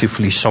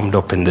beautifully summed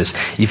up in this.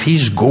 If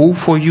his goal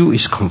for you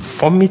is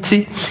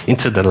conformity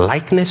into the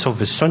likeness of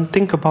his Son,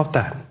 think about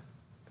that.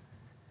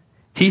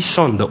 his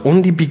son, the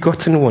only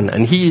begotten one.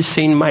 And he is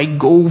saying, my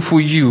goal for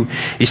you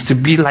is to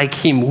be like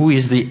him, who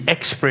is the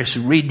express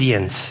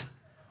radiance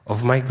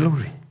of my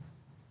glory.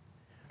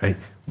 Right?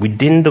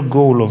 Within the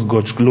goal of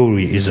God's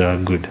glory is our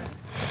good.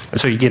 And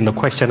so again, the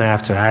question I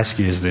have to ask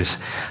you is this: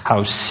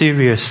 how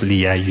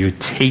seriously are you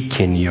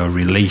taking your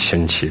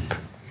relationship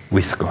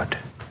with God?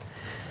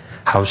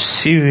 How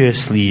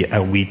seriously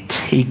are we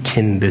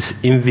taking this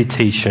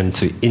invitation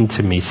to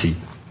intimacy?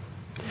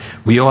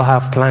 We all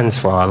have plans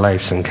for our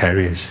lives and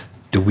careers.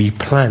 Do we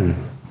plan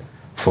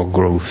for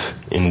growth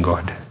in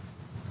God?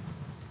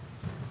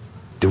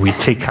 Do we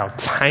take our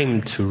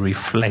time to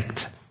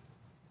reflect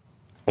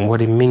on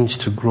what it means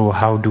to grow?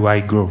 How do I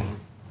grow?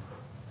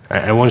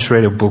 I once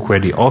read a book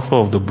where the author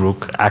of the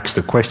book asked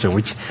the question,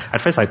 which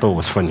at first I thought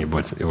was funny,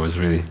 but it was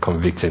really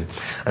convicting.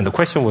 And the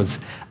question was,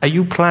 are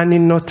you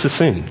planning not to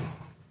sin?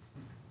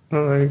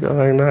 I'm like,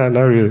 no,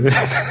 not really.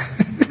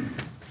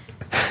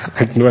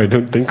 No, I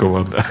don't think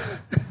about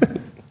that.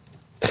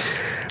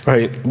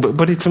 Right?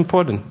 But it's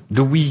important.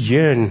 Do we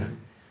yearn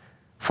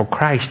for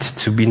Christ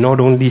to be not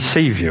only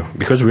Savior,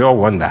 because we all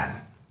want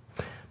that,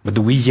 but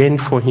do we yearn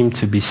for Him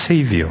to be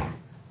Savior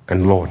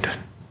and Lord?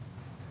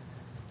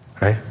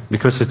 Right?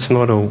 Because it's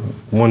not a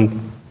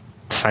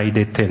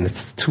one-sided thing.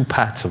 It's two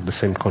parts of the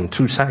same coin,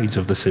 two sides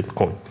of the same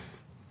coin.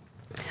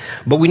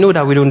 But we know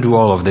that we don't do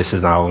all of this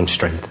in our own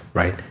strength,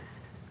 right?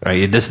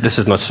 Right? This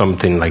is not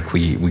something like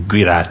we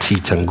grit our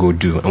teeth and go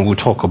do, and we'll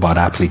talk about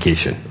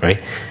application,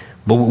 right?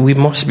 But we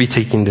must be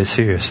taking this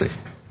seriously.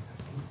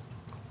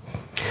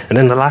 And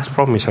then the last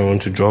promise I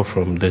want to draw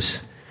from this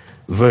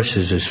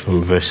verses is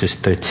from verses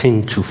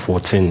 13 to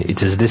 14.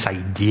 It is this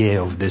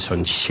idea of this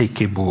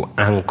unshakable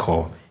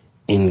anchor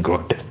in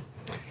God.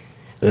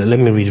 Let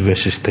me read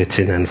verses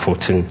 13 and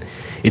 14.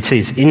 It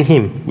says, in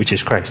Him, which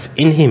is Christ,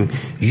 in Him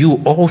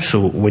you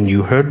also, when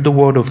you heard the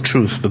word of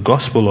truth, the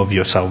gospel of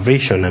your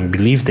salvation, and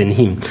believed in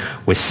Him,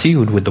 were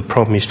sealed with the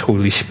promised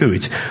Holy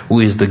Spirit,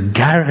 who is the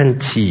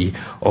guarantee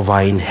of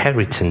our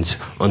inheritance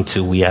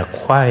until we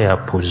acquire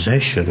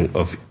possession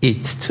of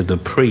it to the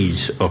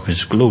praise of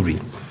His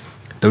glory.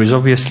 There is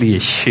obviously a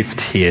shift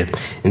here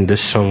in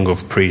this song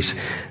of praise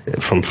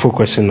from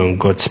focusing on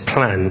God's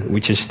plan,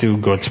 which is still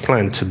God's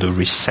plan, to the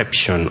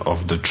reception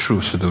of the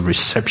truth, to the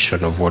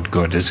reception of what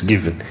God has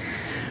given.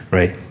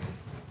 Right?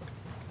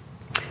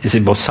 You see,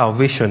 but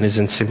salvation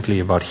isn't simply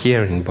about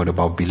hearing, but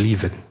about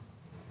believing.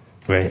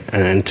 Right?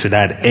 And to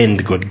that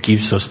end, God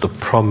gives us the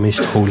promised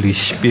Holy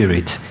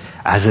Spirit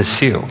as a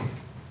seal.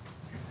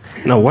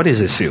 Now, what is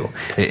a seal?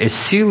 A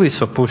seal is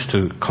supposed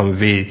to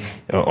convey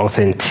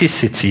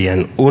authenticity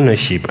and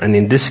ownership. And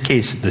in this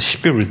case, the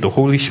Spirit, the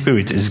Holy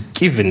Spirit, is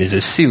a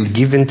seal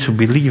given to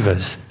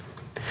believers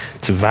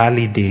to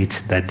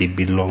validate that they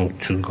belong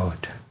to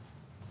God.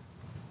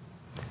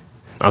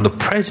 Now, the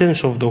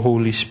presence of the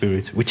Holy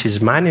Spirit, which is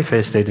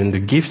manifested in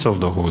the gift of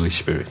the Holy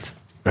Spirit,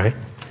 right?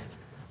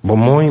 But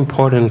more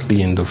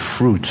importantly, in the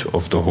fruit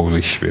of the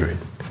Holy Spirit,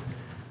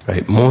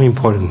 right? More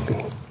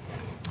importantly,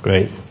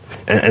 right?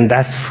 And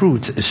that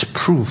fruit is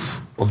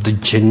proof of the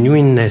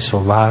genuineness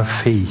of our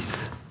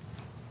faith.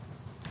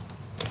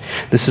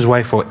 This is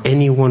why for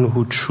anyone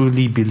who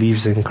truly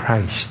believes in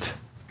Christ,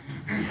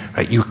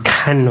 right, you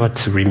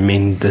cannot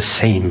remain the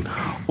same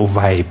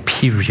over a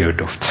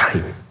period of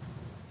time.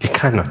 You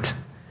cannot.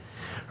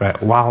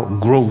 Right? While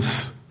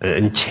growth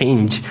and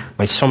change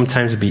might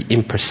sometimes be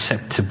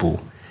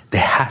imperceptible,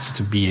 there has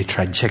to be a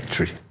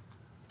trajectory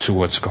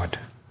towards God.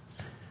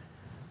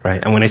 Right?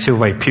 And when I say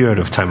over a period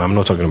of time, I'm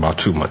not talking about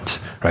 2 months,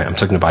 right? I'm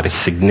talking about a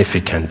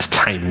significant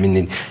time,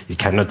 meaning you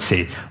cannot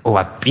say, oh,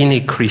 I've been a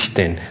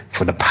Christian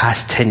for the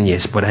past 10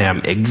 years, but I am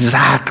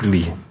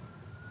exactly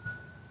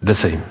the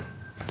same.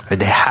 Right?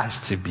 There has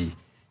to be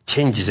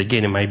changes.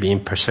 Again, it might be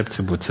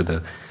imperceptible to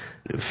the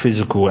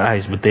physical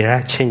eyes, but there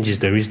are changes.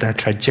 There is that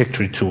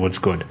trajectory towards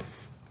God.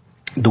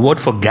 The word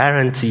for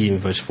guarantee in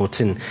verse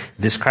 14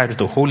 describes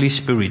the Holy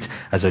Spirit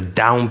as a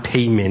down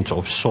payment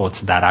of sorts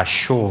that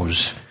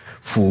assures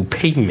full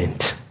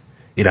payment.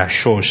 It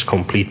assures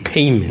complete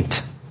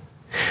payment.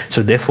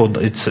 So therefore,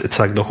 it's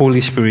like the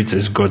Holy Spirit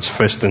is God's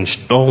first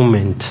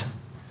installment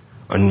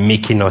on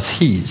making us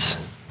His.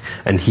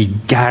 And He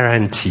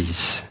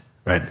guarantees,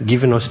 right?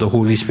 Giving us the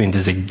Holy Spirit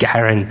is a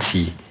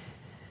guarantee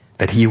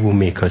that He will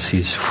make us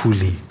His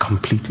fully,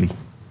 completely.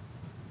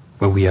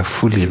 Where we are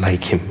fully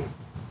like Him.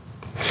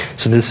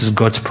 So this is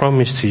God's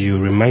promise to you,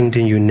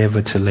 reminding you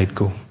never to let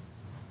go.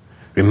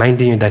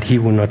 Reminding you that He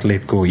will not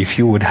let go. If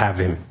you would have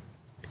Him,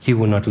 He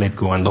will not let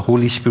go. And the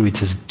Holy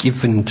Spirit is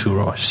given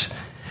to us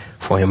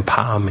for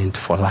empowerment,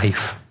 for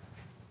life.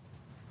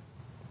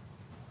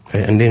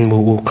 And then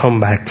we'll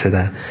come back to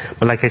that.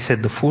 But like I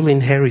said, the full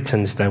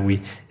inheritance that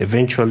we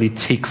eventually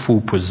take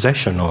full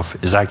possession of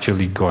is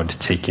actually God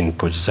taking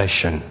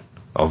possession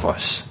of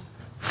us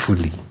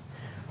fully.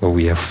 Where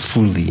we are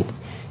fully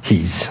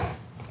His.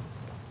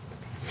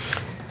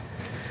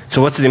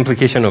 So what's the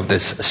implication of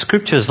this?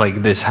 Scriptures like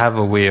this have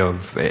a way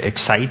of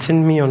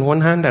exciting me on one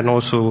hand and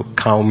also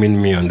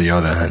calming me on the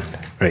other hand,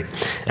 right?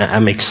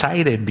 I'm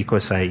excited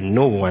because I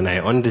know and I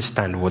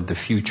understand what the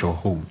future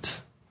holds,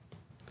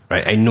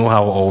 right? I know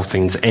how all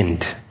things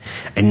end.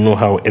 I know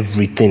how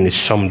everything is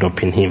summed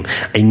up in him.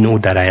 I know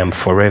that I am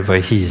forever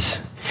his.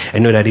 I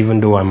know that even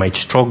though I might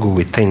struggle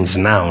with things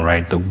now,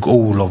 right, the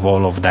goal of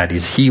all of that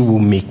is he will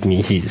make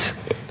me his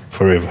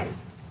forever.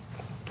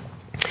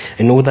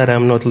 I know that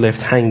I'm not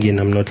left hanging,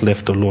 I'm not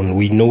left alone.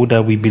 We know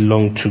that we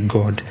belong to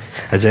God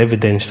as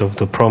evidenced of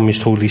the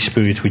promised Holy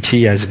Spirit which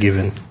he has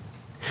given.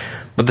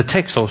 But the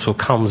text also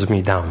calms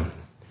me down.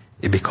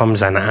 It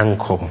becomes an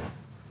anchor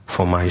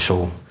for my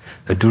soul.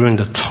 That during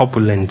the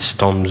turbulent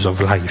storms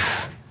of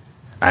life,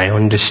 I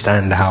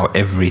understand how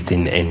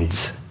everything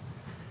ends.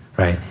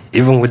 Right?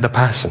 Even with the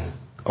passing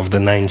of the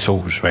 9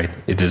 souls, right?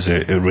 It is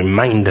a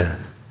reminder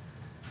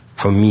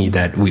for me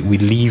that we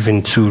live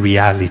in 2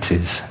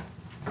 realities.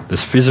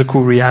 There's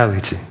physical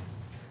reality,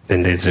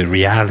 then there's a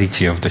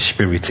reality of the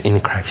Spirit in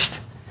Christ.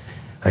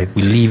 Right?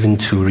 We live in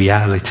 2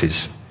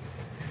 realities.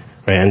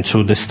 Right? And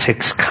so this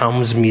text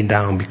calms me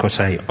down because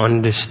I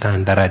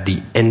understand that at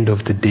the end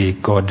of the day,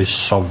 God is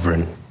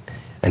sovereign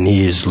and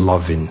he is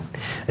loving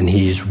and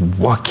he is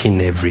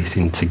working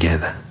everything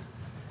together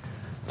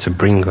to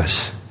bring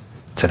us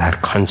to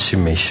that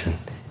consummation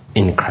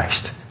in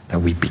Christ, that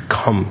we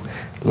become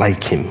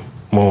like him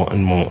more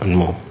and more and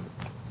more.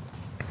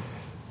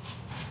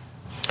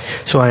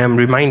 So I am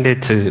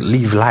reminded to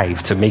live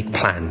life, to make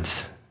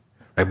plans,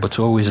 right? But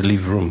to always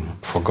leave room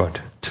for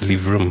God, to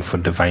leave room for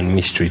divine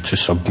mystery, to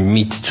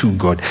submit to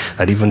God,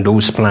 that even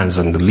those plans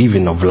and the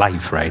living of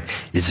life, right,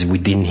 is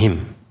within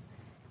him.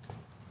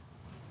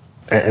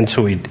 And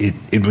so it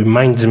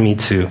reminds me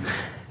to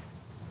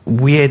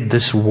wear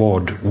this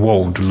world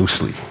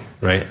loosely,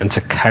 right? And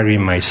to carry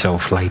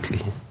myself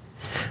lightly.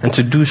 And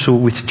to do so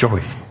with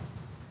joy.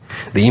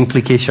 The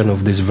implication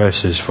of these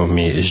verses for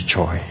me is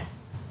joy.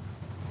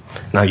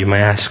 Now you might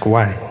ask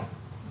why?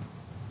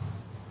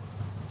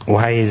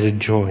 Why is it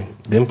joy?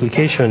 The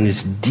implication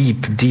is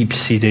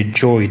deep-seated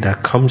joy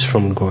that comes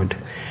from God.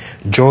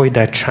 Joy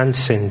that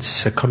transcends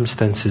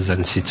circumstances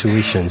and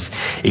situations.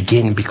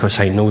 Again, because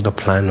I know the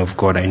plan of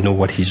God. I know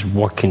what he's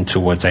working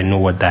towards. I know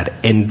what that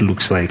end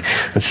looks like.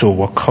 And so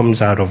what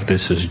comes out of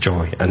this is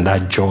joy. And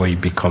that joy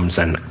becomes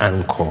an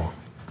anchor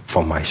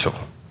for my soul.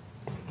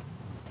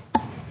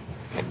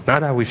 Now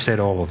that we've said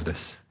all of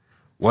this,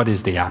 what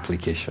is the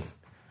application?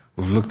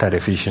 We've looked at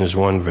Ephesians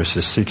 1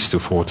 verses 6 to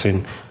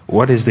 14.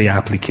 What is the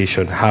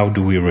application? How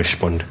do we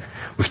respond?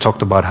 We've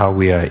talked about how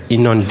we are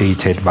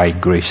inundated by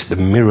grace, the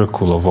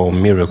miracle of all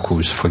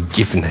miracles,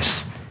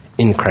 forgiveness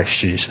in Christ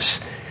Jesus.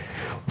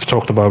 We've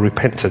talked about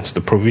repentance,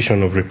 the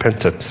provision of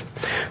repentance.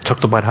 We've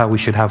talked about how we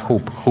should have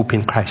hope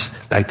in Christ,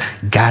 like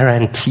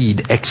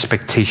guaranteed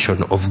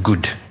expectation of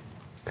good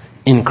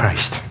in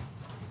Christ.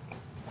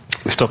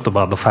 We've talked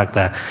about the fact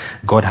that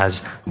God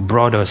has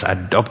brought us,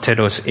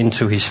 adopted us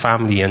into his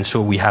family, and so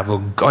we have a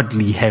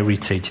godly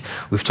heritage.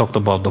 We've talked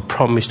about the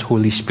promised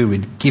Holy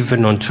Spirit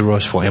given unto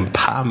us for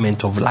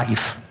empowerment of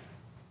life.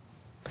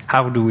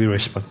 How do we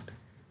respond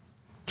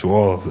to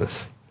all of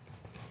this?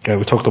 Okay,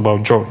 we talked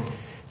about joy.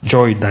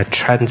 Joy that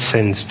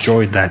transcends,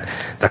 joy that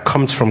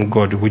comes from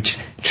God, which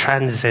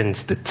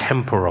transcends the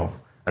temporal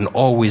and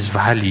always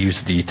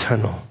values the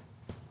eternal.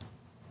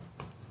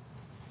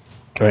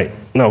 Right?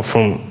 Now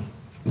from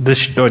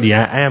this study,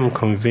 I am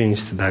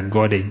convinced that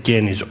God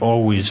again is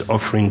always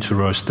offering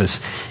to us this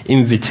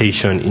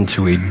invitation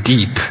into a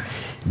deep,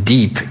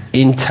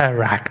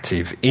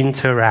 interactive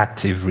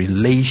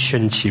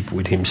relationship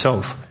with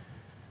himself.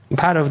 And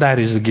part of that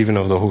is the giving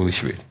of the Holy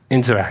Spirit.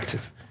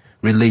 Interactive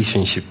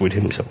relationship with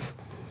himself.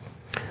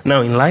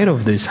 Now, in light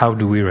of this, how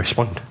do we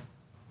respond?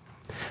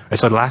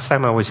 So last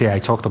time I was here, I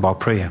talked about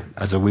prayer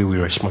as a way we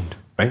respond,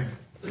 right?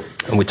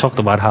 And we talked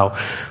about how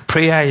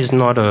prayer is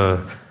not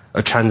a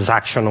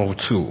transactional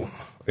tool.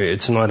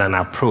 It's not an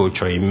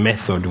approach or a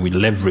method we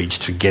leverage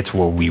to get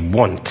what we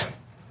want.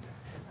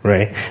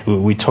 Right?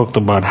 We talked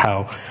about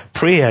how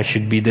prayer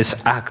should be this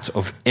act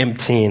of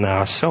emptying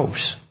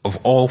ourselves of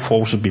all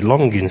false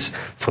belongings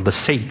for the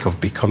sake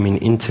of becoming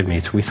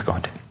intimate with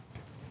God.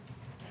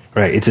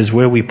 Right? It is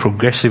where we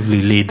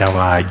progressively lay down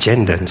our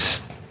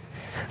agendas,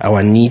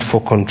 our need for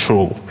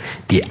control,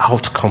 the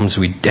outcomes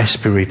we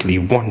desperately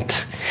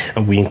want,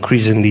 and we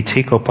increasingly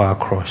take up our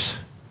cross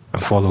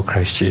and follow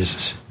Christ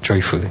Jesus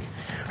joyfully.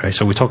 Right?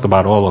 So we talked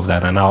about all of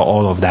that, and now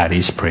all of that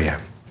is prayer.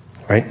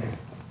 Right?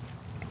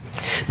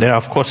 There are,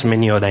 of course,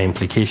 many other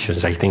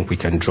implications I think we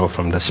can draw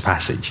from this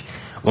passage.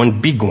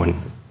 One big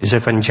one is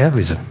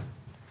evangelism.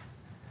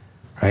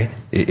 Right?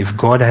 If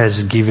God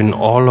has given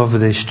all of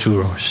this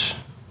to us,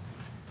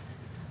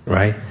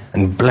 right,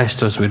 and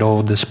blessed us with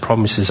all these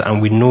promises,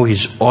 and we know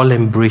his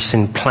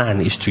all-embracing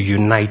plan is to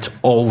unite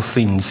all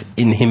things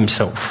in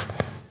himself,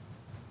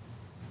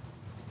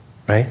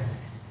 right?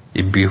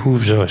 It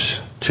behooves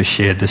us to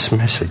share this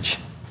message,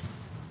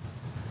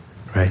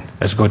 right?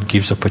 As God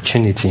gives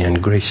opportunity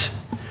and grace,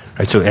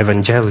 right? So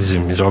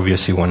evangelism is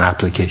obviously one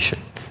application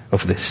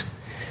of this,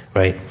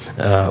 right?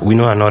 We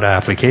know another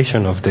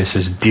application of this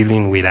is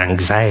dealing with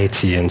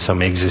anxiety and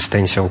some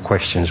existential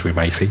questions we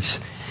might face,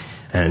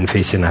 and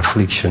facing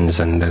afflictions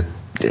and the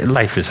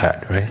life is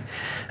hard, right?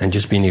 And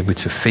just being able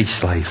to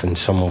face life and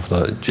some of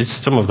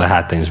the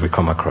hard things we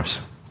come across.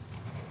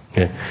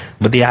 Yeah.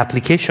 But the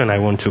application I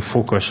want to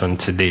focus on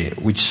today,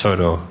 which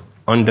sort of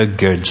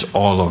undergirds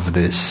all of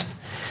this,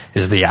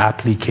 is the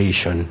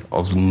application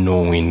of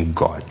knowing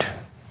God.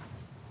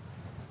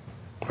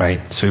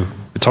 Right? So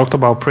we talked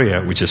about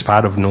prayer, which is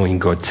part of knowing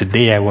God.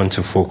 Today I want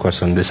to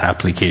focus on this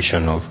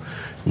application of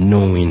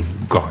knowing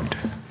God.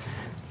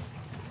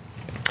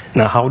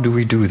 Now, how do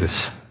we do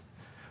this?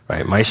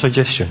 Right? My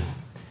suggestion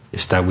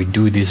is that we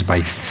do this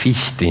by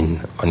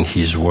feasting on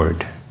His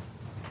Word.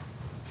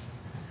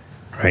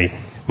 Right?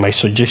 My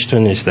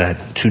suggestion is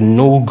that to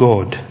know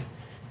God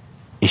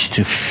is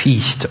to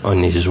feast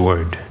on His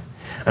Word.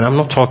 And I'm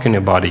not talking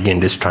about, again,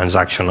 this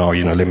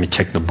transactional, let me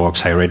check the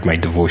box, I read my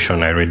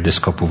devotion, I read this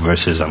couple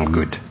verses, I'm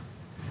good.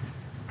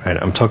 Right?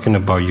 I'm talking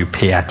about you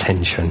pay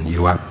attention,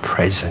 you are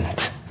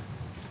present.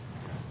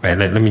 Right?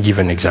 Let me give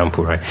an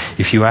example, right?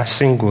 If you are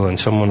single and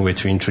someone were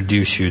to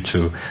introduce you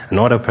to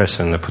another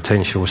person, a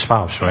potential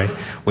spouse, right?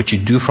 What you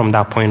do from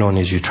that point on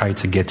is you try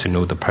to get to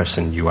know the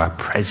person. You are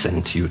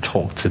present. You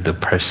talk to the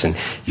person.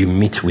 You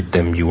meet with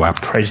them. You are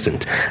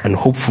present. And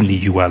hopefully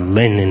you are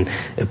learning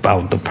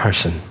about the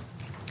person.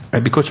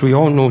 Right? Because we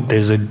all know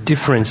there's a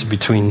difference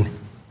between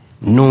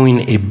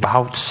knowing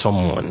about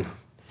someone,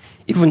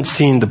 even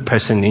seeing the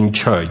person in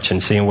church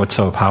and saying, what's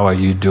up, how are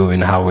you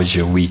doing, how was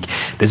your week?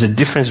 There's a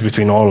difference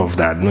between all of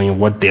that, knowing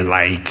what they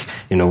like,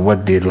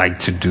 what they like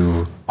to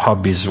do,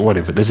 hobbies,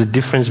 whatever. There's a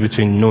difference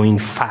between knowing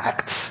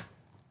facts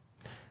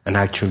and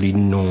actually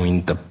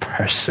knowing the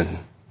person,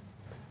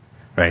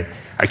 right?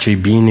 Actually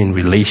being in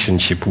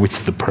relationship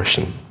with the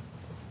person,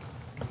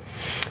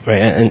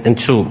 right?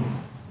 And so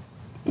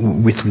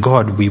with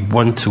God, we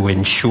want to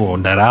ensure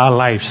that our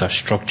lives are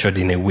structured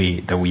in a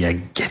way that we are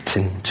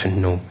getting to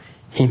know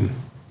Him.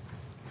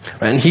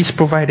 And He's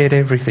provided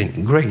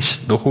everything. Grace,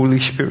 the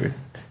Holy Spirit.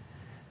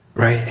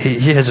 Right?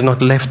 He has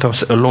not left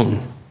us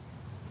alone.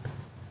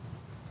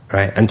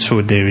 Right? And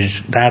so there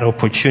is that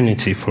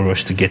opportunity for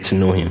us to get to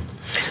know Him.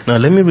 Now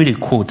let me read a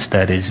quote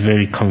that is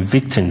very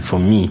convicting for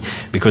me,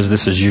 because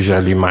this is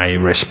usually my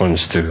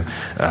response to,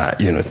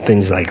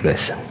 things like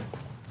this.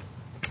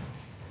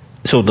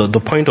 So the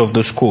point of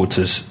this quote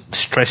is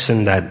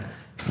stressing that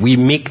we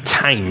make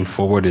time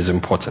for what is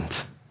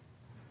important.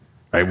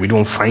 Right? We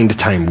don't find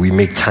time, we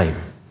make time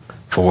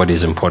for what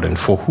is important,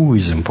 for who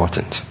is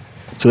important.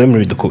 So let me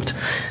read the quote.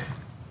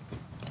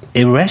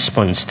 A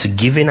response to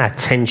giving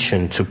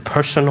attention to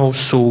personal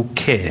soul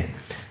care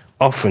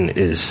often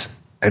is,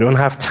 I don't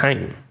have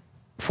time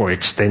for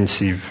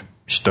extensive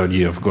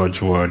study of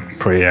God's Word,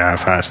 prayer,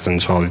 fasting,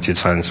 solitude,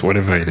 silence,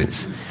 whatever it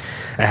is.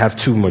 I have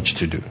too much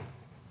to do.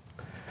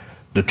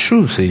 The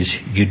truth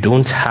is, you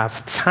don't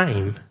have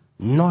time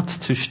not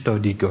to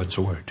study God's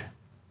Word.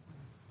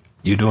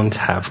 You don't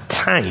have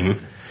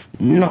time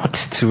not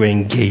to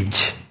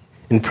engage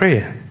in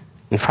prayer,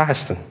 in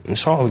fasting, in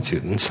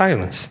solitude, in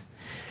silence.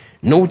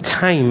 No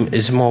time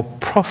is more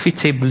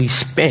profitably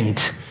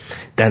spent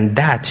than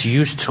that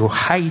used to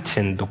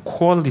heighten the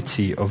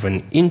quality of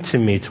an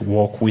intimate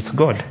walk with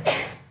God.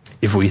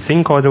 If we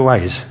think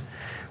otherwise,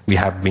 we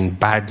have been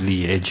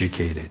badly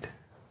educated.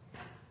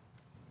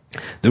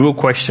 The real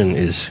question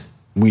is,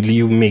 will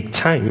you make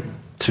time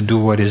to do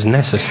what is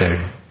necessary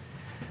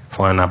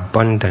for an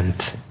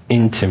abundant,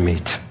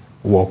 intimate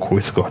walk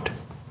with God?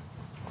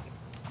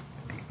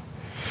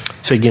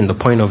 So again, the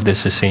point of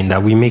this is saying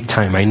that we make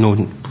time. I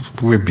know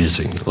we're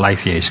busy.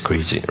 Life here is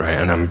crazy, right?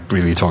 And I'm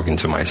really talking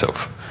to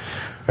myself,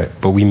 right?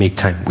 But we make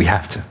time. We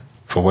have to,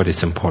 for what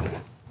is important.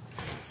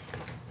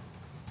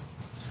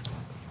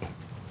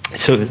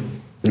 So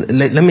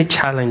let me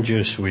challenge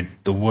us with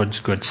the words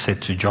God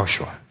said to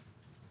Joshua,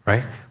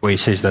 right? Where He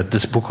says that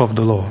this book of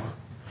the law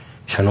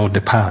shall not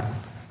depart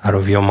out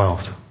of your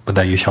mouth, but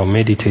that you shall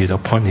meditate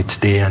upon it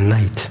day and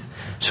night,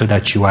 so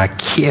that you are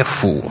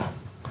careful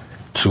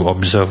to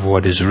observe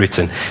what is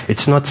written.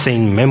 It's not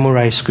saying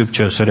memorize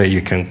scripture so that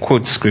you can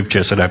quote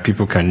scripture so that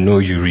people can know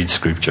you read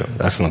scripture.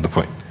 That's not the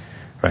point,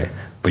 right?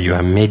 But you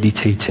are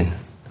meditating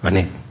on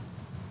it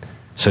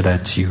so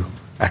that you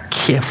are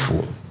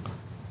careful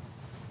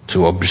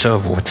to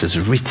observe what is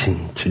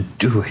written, to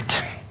do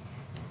it.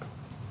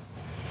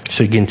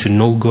 So again, to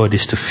know God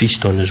is to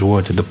feast on His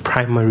Word. The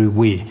primary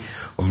way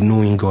of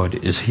knowing God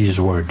is His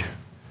Word,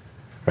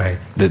 right?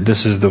 That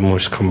this is the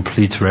most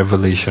complete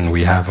revelation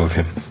we have of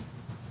Him.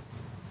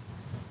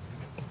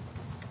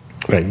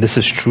 Right? This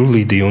is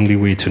truly the only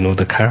way to know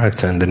the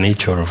character and the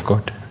nature of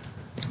God.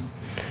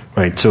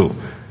 Right? So,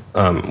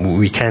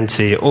 we can't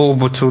say, oh,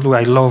 Botolu,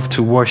 I love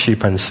to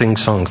worship and sing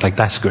songs. Like,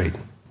 that's great.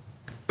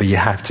 But you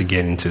have to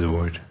get into the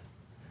Word.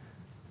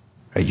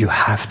 Right? You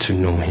have to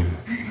know Him.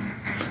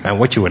 And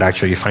what you would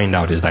actually find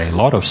out is that a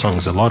lot of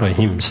songs, a lot of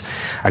hymns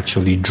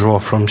actually draw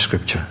from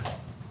Scripture.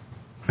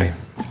 Right?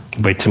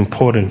 But it's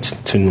important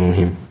to know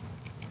Him.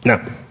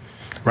 Now,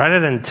 rather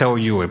than tell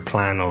you a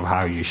plan of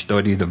how you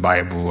study the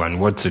Bible and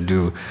what to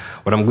do,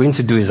 what I'm going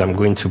to do is I'm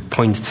going to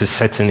point to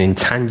certain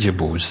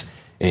intangibles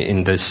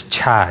in this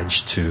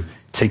charge to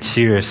take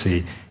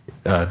seriously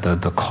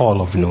the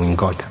call of knowing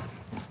God.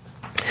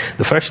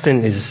 The first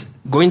thing is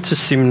going to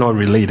seem not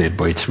related,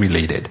 but it's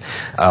related.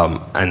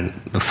 And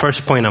the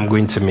first point I'm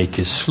going to make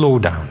is slow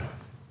down.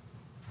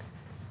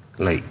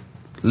 Like,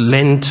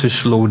 learn to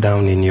slow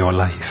down in your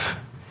life,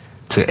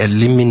 to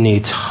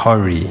eliminate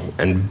hurry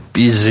and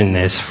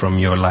busyness from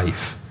your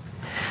life.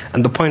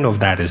 And the point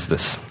of that is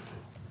this.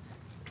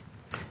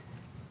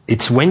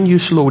 It's when you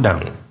slow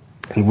down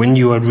and when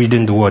you are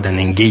reading the word and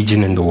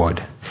engaging in the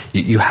word,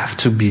 you have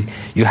to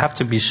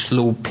be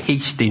slow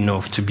paced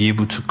enough to be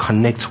able to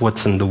connect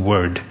what's in the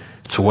word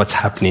to what's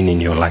happening in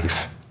your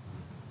life.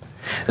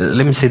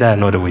 Let me say that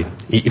another way.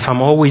 If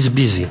I'm always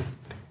busy,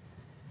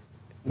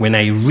 when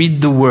I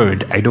read the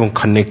word, I don't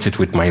connect it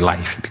with my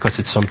life because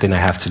it's something I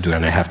have to do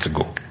and I have to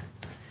go.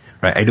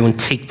 Right? I don't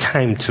take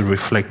time to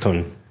reflect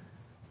on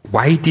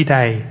why did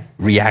I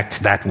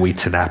react that way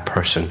to that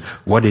person?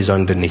 What is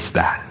underneath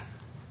that?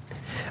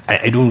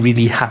 I don't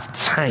really have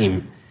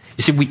time.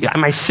 You see, I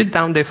might sit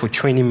down there for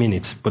 20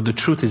 minutes, but the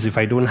truth is if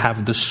I don't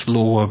have the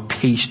slower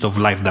pace of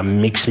life that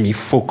makes me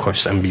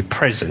focus and be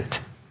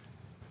present,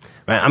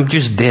 right, I'm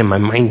just there, my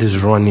mind is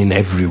running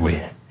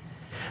everywhere.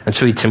 And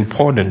so it's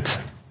important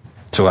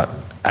to,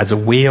 as a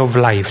way of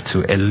life,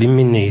 to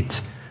eliminate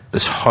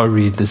this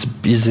hurry, this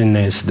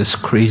busyness, this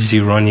crazy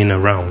running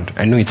around.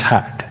 I know it's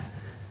hard,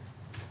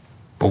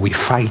 but we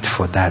fight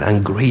for that,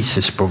 and grace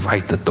is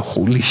provided. The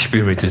Holy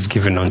Spirit is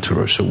given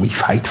unto us, so we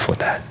fight for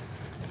that,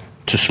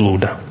 to slow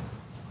down,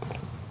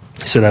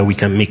 so that we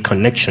can make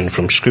connection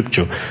from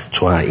Scripture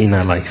to our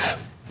inner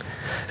life.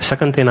 The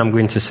second thing I'm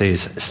going to say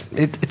is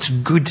it's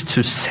good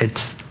to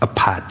set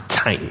apart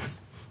time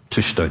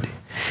to study.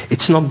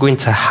 It's not going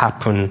to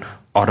happen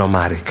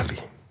automatically.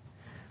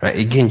 Right?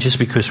 Again, just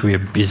because we are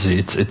busy,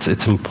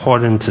 it's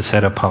important to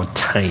set apart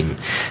time.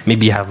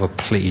 Maybe have a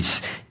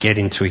place, get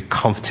into a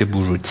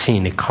comfortable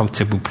routine, a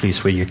comfortable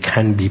place where you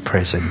can be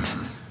present.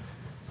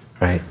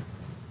 Right?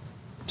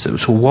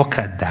 So work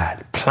at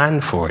that.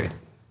 Plan for it.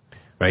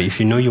 Right? If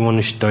you know you want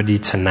to study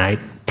tonight,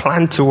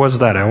 plan towards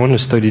that. I want to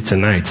study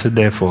tonight, so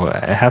therefore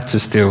I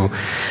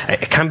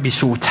can't be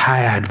so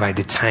tired by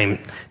the time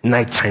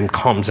nighttime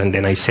comes and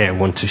then I say I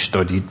want to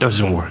study. It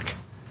doesn't work.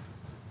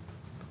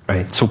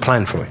 Right? So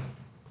plan for it.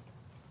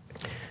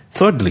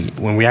 Thirdly,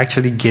 when we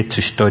actually get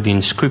to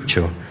studying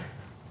Scripture,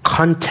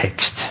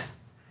 context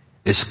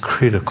is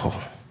critical.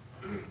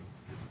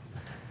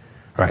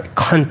 Right?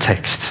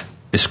 Context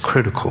is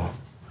critical.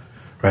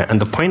 Right?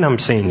 And the point I'm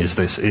saying is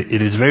this.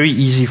 It is very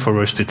easy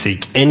for us to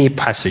take any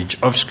passage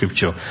of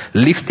Scripture,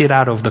 lift it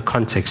out of the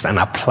context, and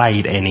apply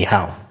it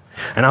anyhow.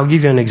 And I'll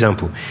give you an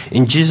example.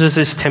 In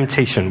Jesus'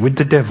 temptation with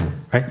the devil,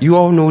 right? You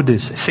all know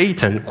this.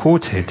 Satan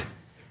quoted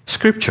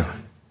Scripture.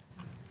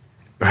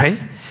 Right?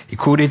 He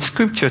quoted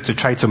Scripture to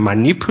try to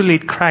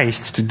manipulate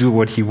Christ to do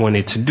what he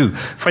wanted to do.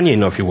 Funny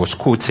enough, he was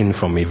quoting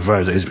from a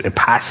verse, a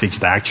passage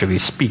that actually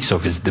speaks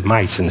of his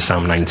demise in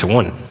Psalm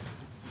 91.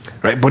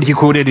 Right? But he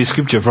quoted the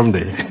Scripture from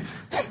there.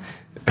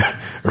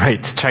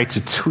 Right? To try to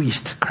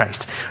twist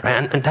Christ.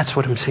 Right? And that's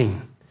what I'm saying.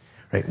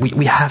 Right?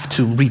 We have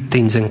to read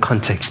things in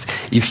context.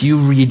 If you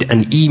read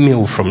an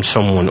email from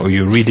someone, or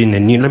you're reading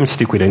let me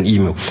stick with an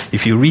email.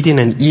 If you're reading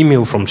an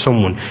email from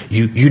someone,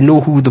 you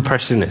know who the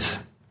person is.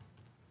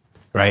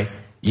 Right?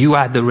 You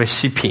are the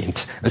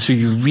recipient. And so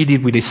you read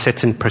it with a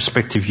certain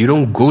perspective. You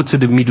don't go to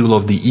the middle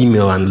of the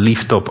email and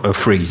lift up a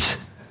phrase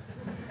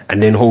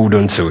and then hold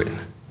on to it.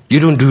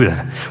 You don't do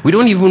that. We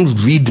don't even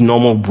read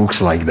normal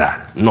books like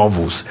that,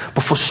 novels.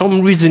 But for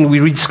some reason we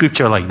read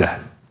Scripture like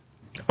that.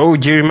 Oh,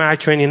 Jeremiah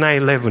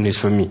 29:11 is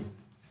for me.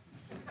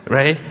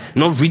 Right?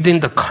 Not reading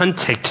the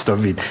context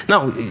of it.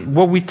 Now,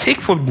 what we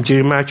take from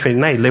Jeremiah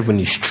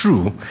 29:11 is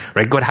true.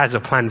 Right? God has a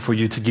plan for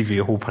you to give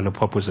you a hope and a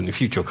purpose in the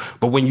future.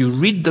 But when you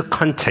read the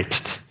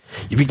context,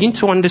 you begin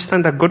to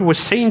understand that God was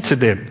saying to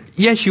them,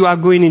 yes, you are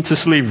going into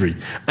slavery.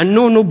 And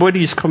no,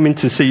 nobody is coming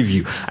to save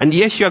you. And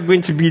yes, you are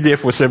going to be there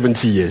for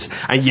 70 years.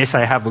 And yes,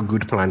 I have a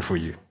good plan for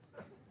you.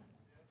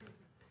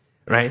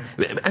 Right?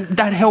 And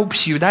that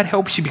helps you. That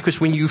helps you because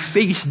when you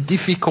face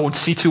difficult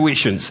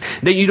situations,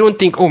 then you don't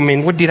think, oh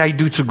man, what did I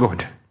do to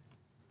God?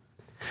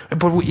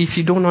 But if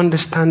you don't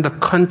understand the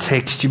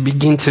context, you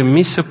begin to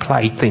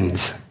misapply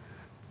things.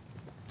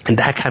 And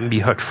that can be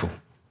hurtful.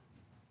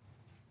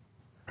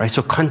 Right?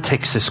 So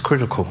context is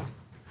critical.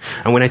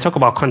 And when I talk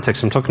about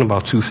context, I'm talking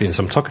about two things.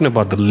 I'm talking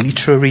about the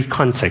literary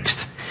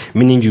context,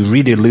 meaning you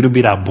read a little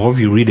bit above,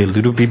 you read a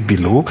little bit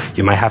below.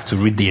 You might have to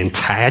read the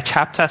entire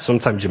chapter.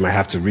 Sometimes you might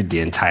have to read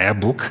the entire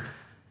book.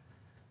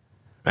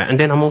 Right? And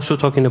then I'm also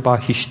talking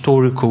about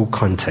historical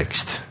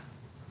context.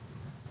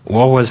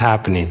 What was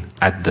happening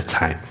at the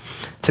time?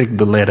 Take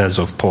the letters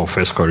of Paul,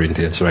 1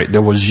 Corinthians, right?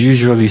 There was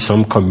usually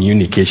some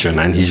communication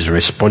and he's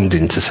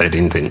responding to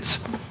certain things.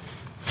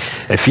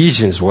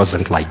 Ephesians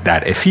wasn't like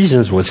that.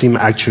 Ephesians was him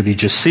actually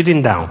just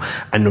sitting down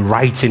and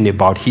writing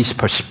about his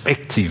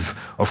perspective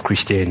of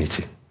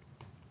Christianity.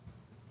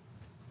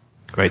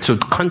 Right, so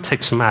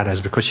context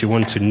matters because you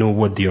want to know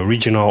what the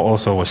original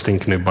author was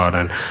thinking about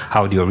and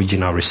how the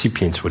original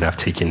recipients would have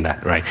taken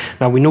that, right?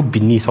 Now we know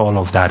beneath all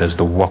of that is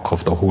the work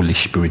of the Holy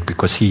Spirit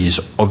because he is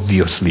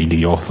obviously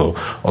the author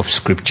of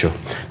Scripture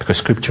because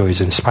Scripture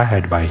is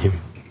inspired by him.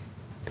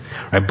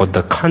 Right, but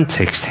the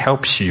context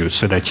helps you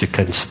so that you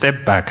can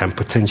step back and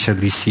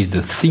potentially see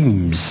the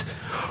themes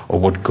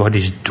of what God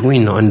is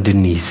doing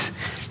underneath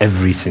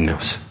everything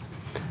else.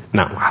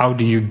 Now, how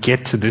do you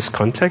get to this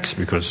context?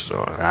 Because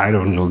I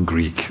don't know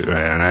Greek,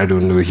 right, and I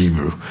don't know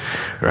Hebrew,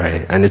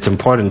 right? And it's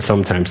important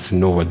sometimes to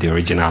know what the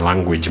original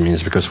language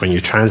means because when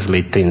you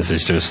translate things,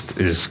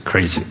 it's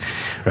crazy,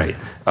 right?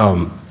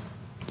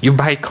 You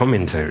buy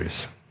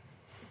commentaries.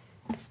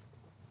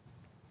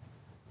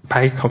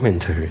 Buy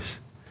commentaries.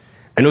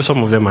 I know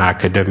some of them are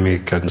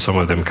academic and some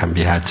of them can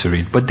be hard to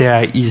read, but there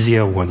are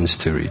easier ones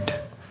to read,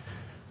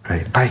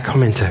 right? Buy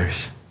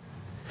commentaries.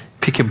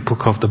 Pick a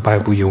book of the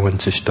Bible you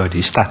want to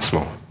study. Start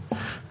small,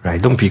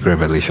 right? Don't pick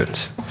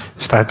Revelations.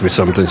 Start with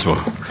something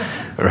small,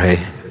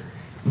 right?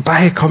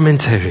 Buy a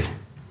commentary.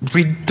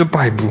 Read the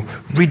Bible.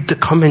 Read the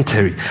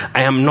commentary.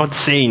 I am not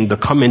saying the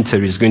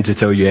commentary is going to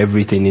tell you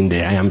everything in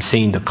there. I am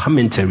saying the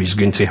commentary is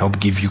going to help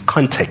give you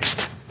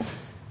context.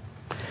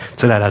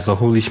 So that as the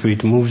Holy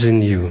Spirit moves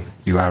in you,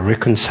 you are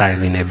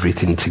reconciling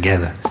everything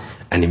together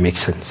and it makes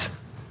sense.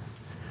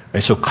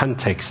 Right? So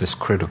context is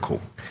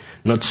critical.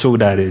 Not so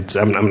that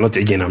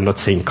I'm not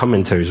saying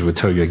commentaries will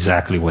tell you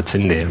exactly what's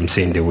in there. I'm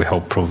saying they will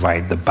help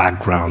provide the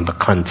background, the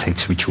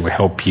context, which will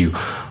help you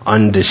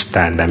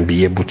understand and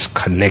be able to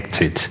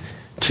connect it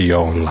to your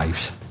own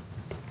lives.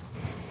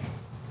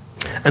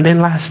 And then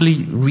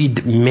lastly,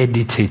 read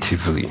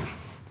meditatively.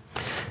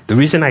 The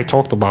reason I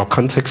talked about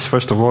context,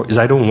 first of all, is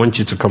I don't want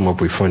you to come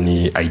up with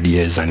funny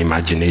ideas and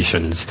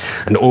imaginations.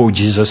 And,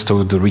 Jesus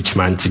told the rich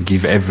man to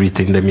give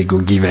everything. Let me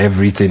go give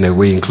everything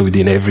away,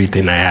 including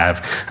everything I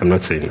have. I'm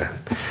not saying that.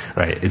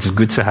 Right? It's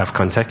good to have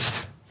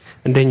context.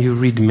 And then you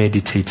read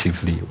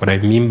meditatively. What I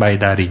mean by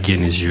that,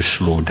 again, is you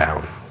slow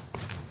down.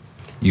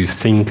 You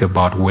think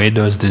about where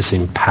does this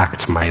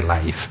impact my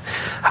life?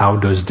 How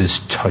does this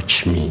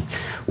touch me?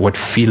 What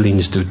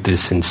feelings do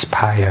this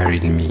inspire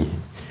in me?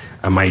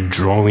 Am I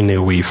drawing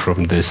away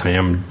from this?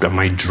 Am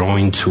I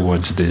drawing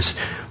towards this?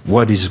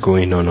 What is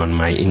going on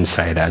my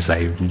inside as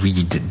I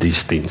read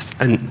these things?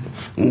 And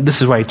this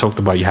is why I talked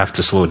about you have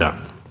to slow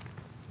down.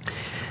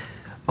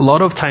 A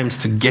lot of times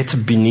to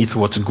get beneath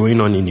what's going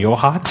on in your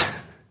heart,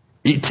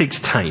 it takes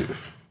time.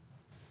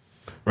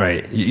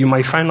 Right? You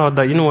might find out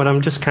that,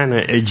 I'm just kind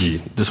of edgy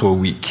this whole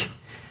week.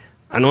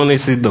 And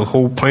honestly, the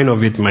whole point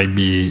of it might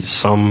be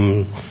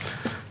something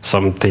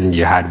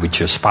you had with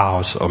your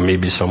spouse, or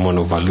maybe someone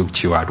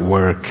overlooked you at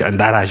work, and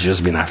that has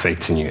just been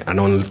affecting you. And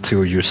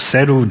until you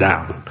settle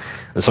down,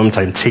 and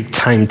sometimes take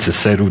time to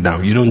settle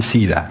down, you don't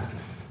see that.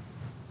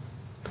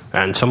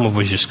 And some of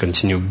us just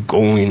continue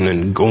going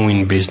and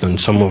going based on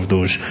some of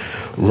those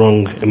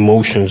wrong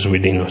emotions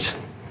within us.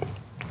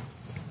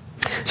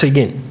 So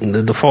again,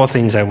 the four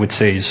things I would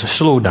say is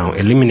slow down,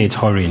 eliminate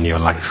hurry in your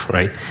life,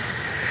 right?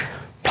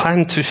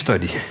 Plan to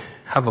study.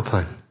 Have a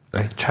plan.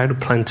 Right? Try to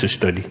plan to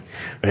study.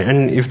 Right?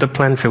 And if the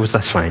plan fails,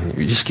 that's fine.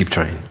 You just keep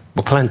trying.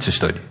 But plan to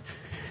study.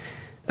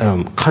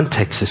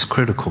 Context is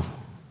critical.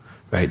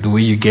 Right? The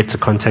way you get to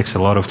context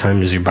a lot of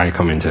times is you buy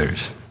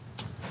commentaries.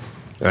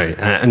 Right?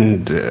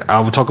 And I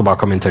will talk about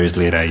commentaries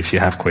later. If you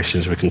have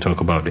questions, we can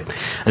talk about it.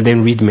 And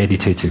then read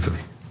meditatively.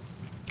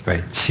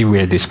 Right? See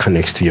where this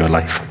connects to your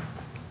life.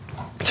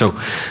 So,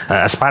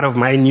 as part of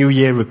my New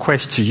Year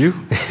request to you,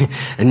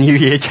 a New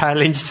Year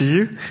challenge to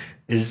you,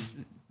 is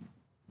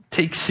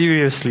take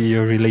seriously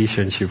your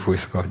relationship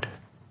with God.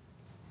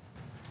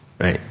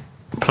 Right?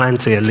 Plan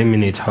to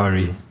eliminate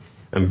hurry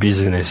and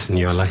busyness in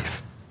your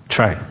life.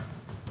 Try.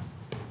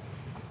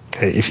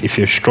 Okay? If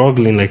you're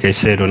struggling, like I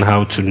said, on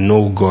how to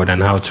know God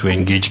and how to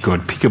engage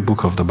God, pick a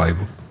book of the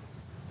Bible.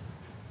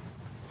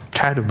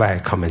 Try to buy a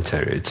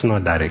commentary. It's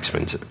not that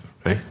expensive.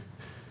 Right?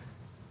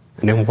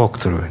 And then walk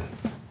through it.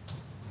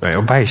 Right?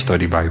 Or buy a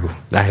study Bible.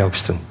 That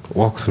helps too.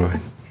 Walk through it.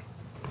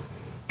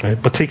 Right?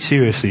 But take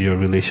seriously your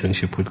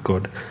relationship with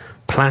God.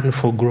 Plan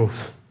for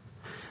growth.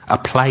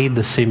 Apply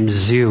the same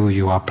zeal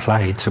you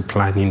apply to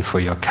planning for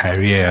your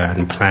career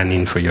and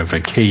planning for your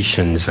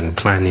vacations and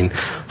planning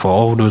for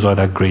all those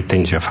other great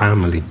things, your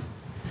family.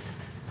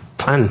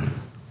 Plan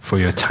for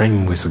your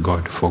time with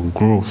God, for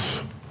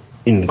growth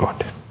in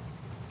God.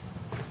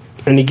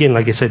 And again,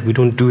 like I said, we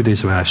don't do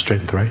this by our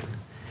strength, right?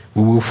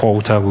 We will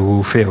falter, we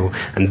will fail.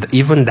 And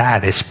even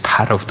that is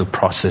part of the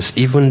process.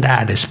 Even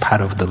that is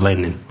part of the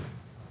learning.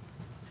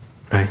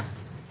 Right?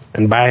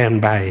 And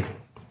by,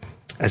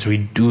 as we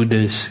do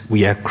this,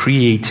 we are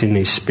creating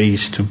a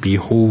space to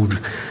behold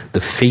the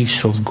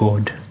face of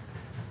God.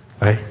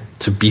 Right?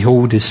 To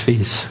behold His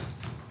face.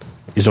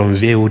 His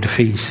unveiled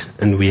face.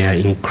 And we are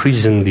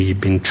increasingly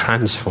being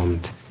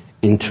transformed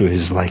into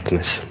His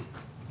likeness.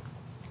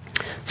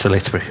 So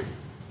let's pray.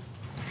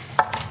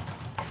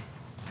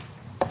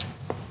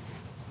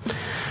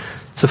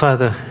 So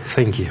Father,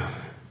 thank you.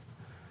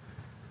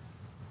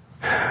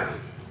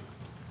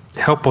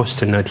 Help help us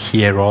to not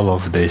hear all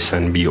of this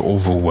and be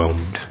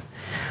overwhelmed,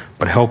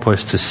 but help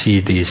us to see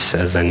this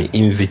as an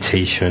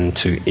invitation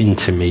to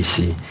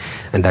intimacy,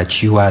 and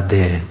that you are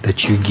there,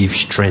 that you give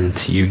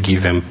strength, you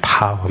give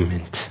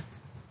empowerment.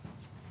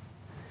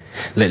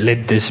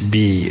 Let this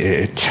be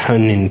a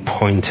turning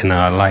point in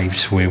our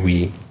lives where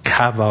we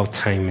carve out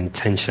time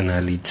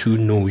intentionally to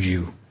know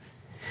you.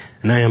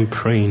 And I am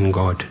praying,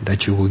 God,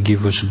 that you will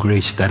give us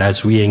grace, that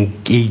as we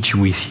engage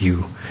with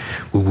you,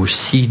 we will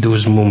see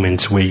those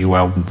moments where you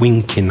are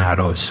winking at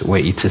us, where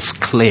it is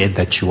clear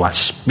that you are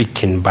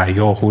speaking by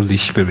your Holy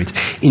Spirit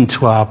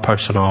into our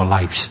personal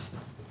lives,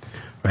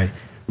 right?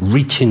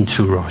 Reaching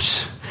to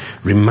us,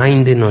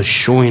 reminding us,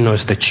 showing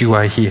us that you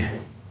are here,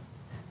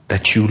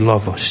 that you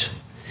love us,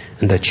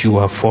 and that you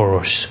are for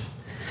us,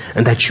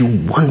 and that you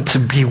want to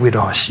be with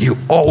us. You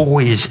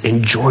always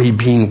enjoy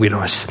being with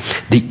us.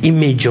 The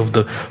image of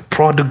the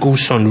prodigal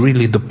son,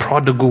 really the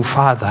prodigal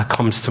father,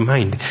 comes to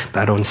mind.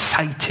 That on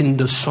sighting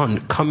the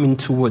son coming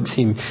towards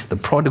him, the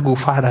prodigal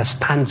father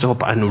stands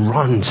up and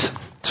runs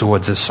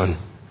towards the son.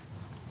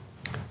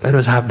 Let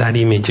us have that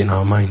image in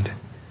our mind.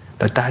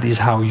 That is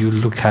how you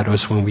look at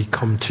us when we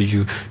come to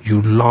you.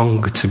 You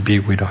long to be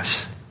with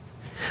us.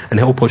 And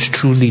help us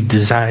truly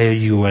desire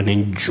you and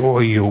enjoy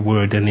your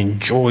word and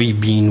enjoy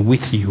being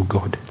with you,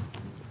 God.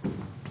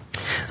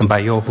 And by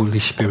your Holy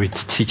Spirit,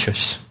 teach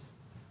us.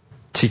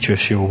 Teach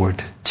us your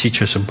word.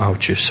 Teach us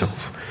about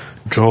yourself.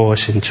 Draw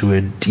us into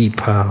a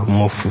deeper,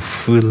 more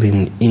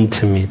fulfilling,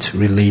 intimate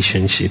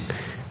relationship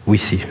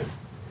with you.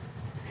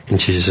 In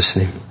Jesus'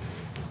 name,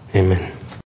 amen.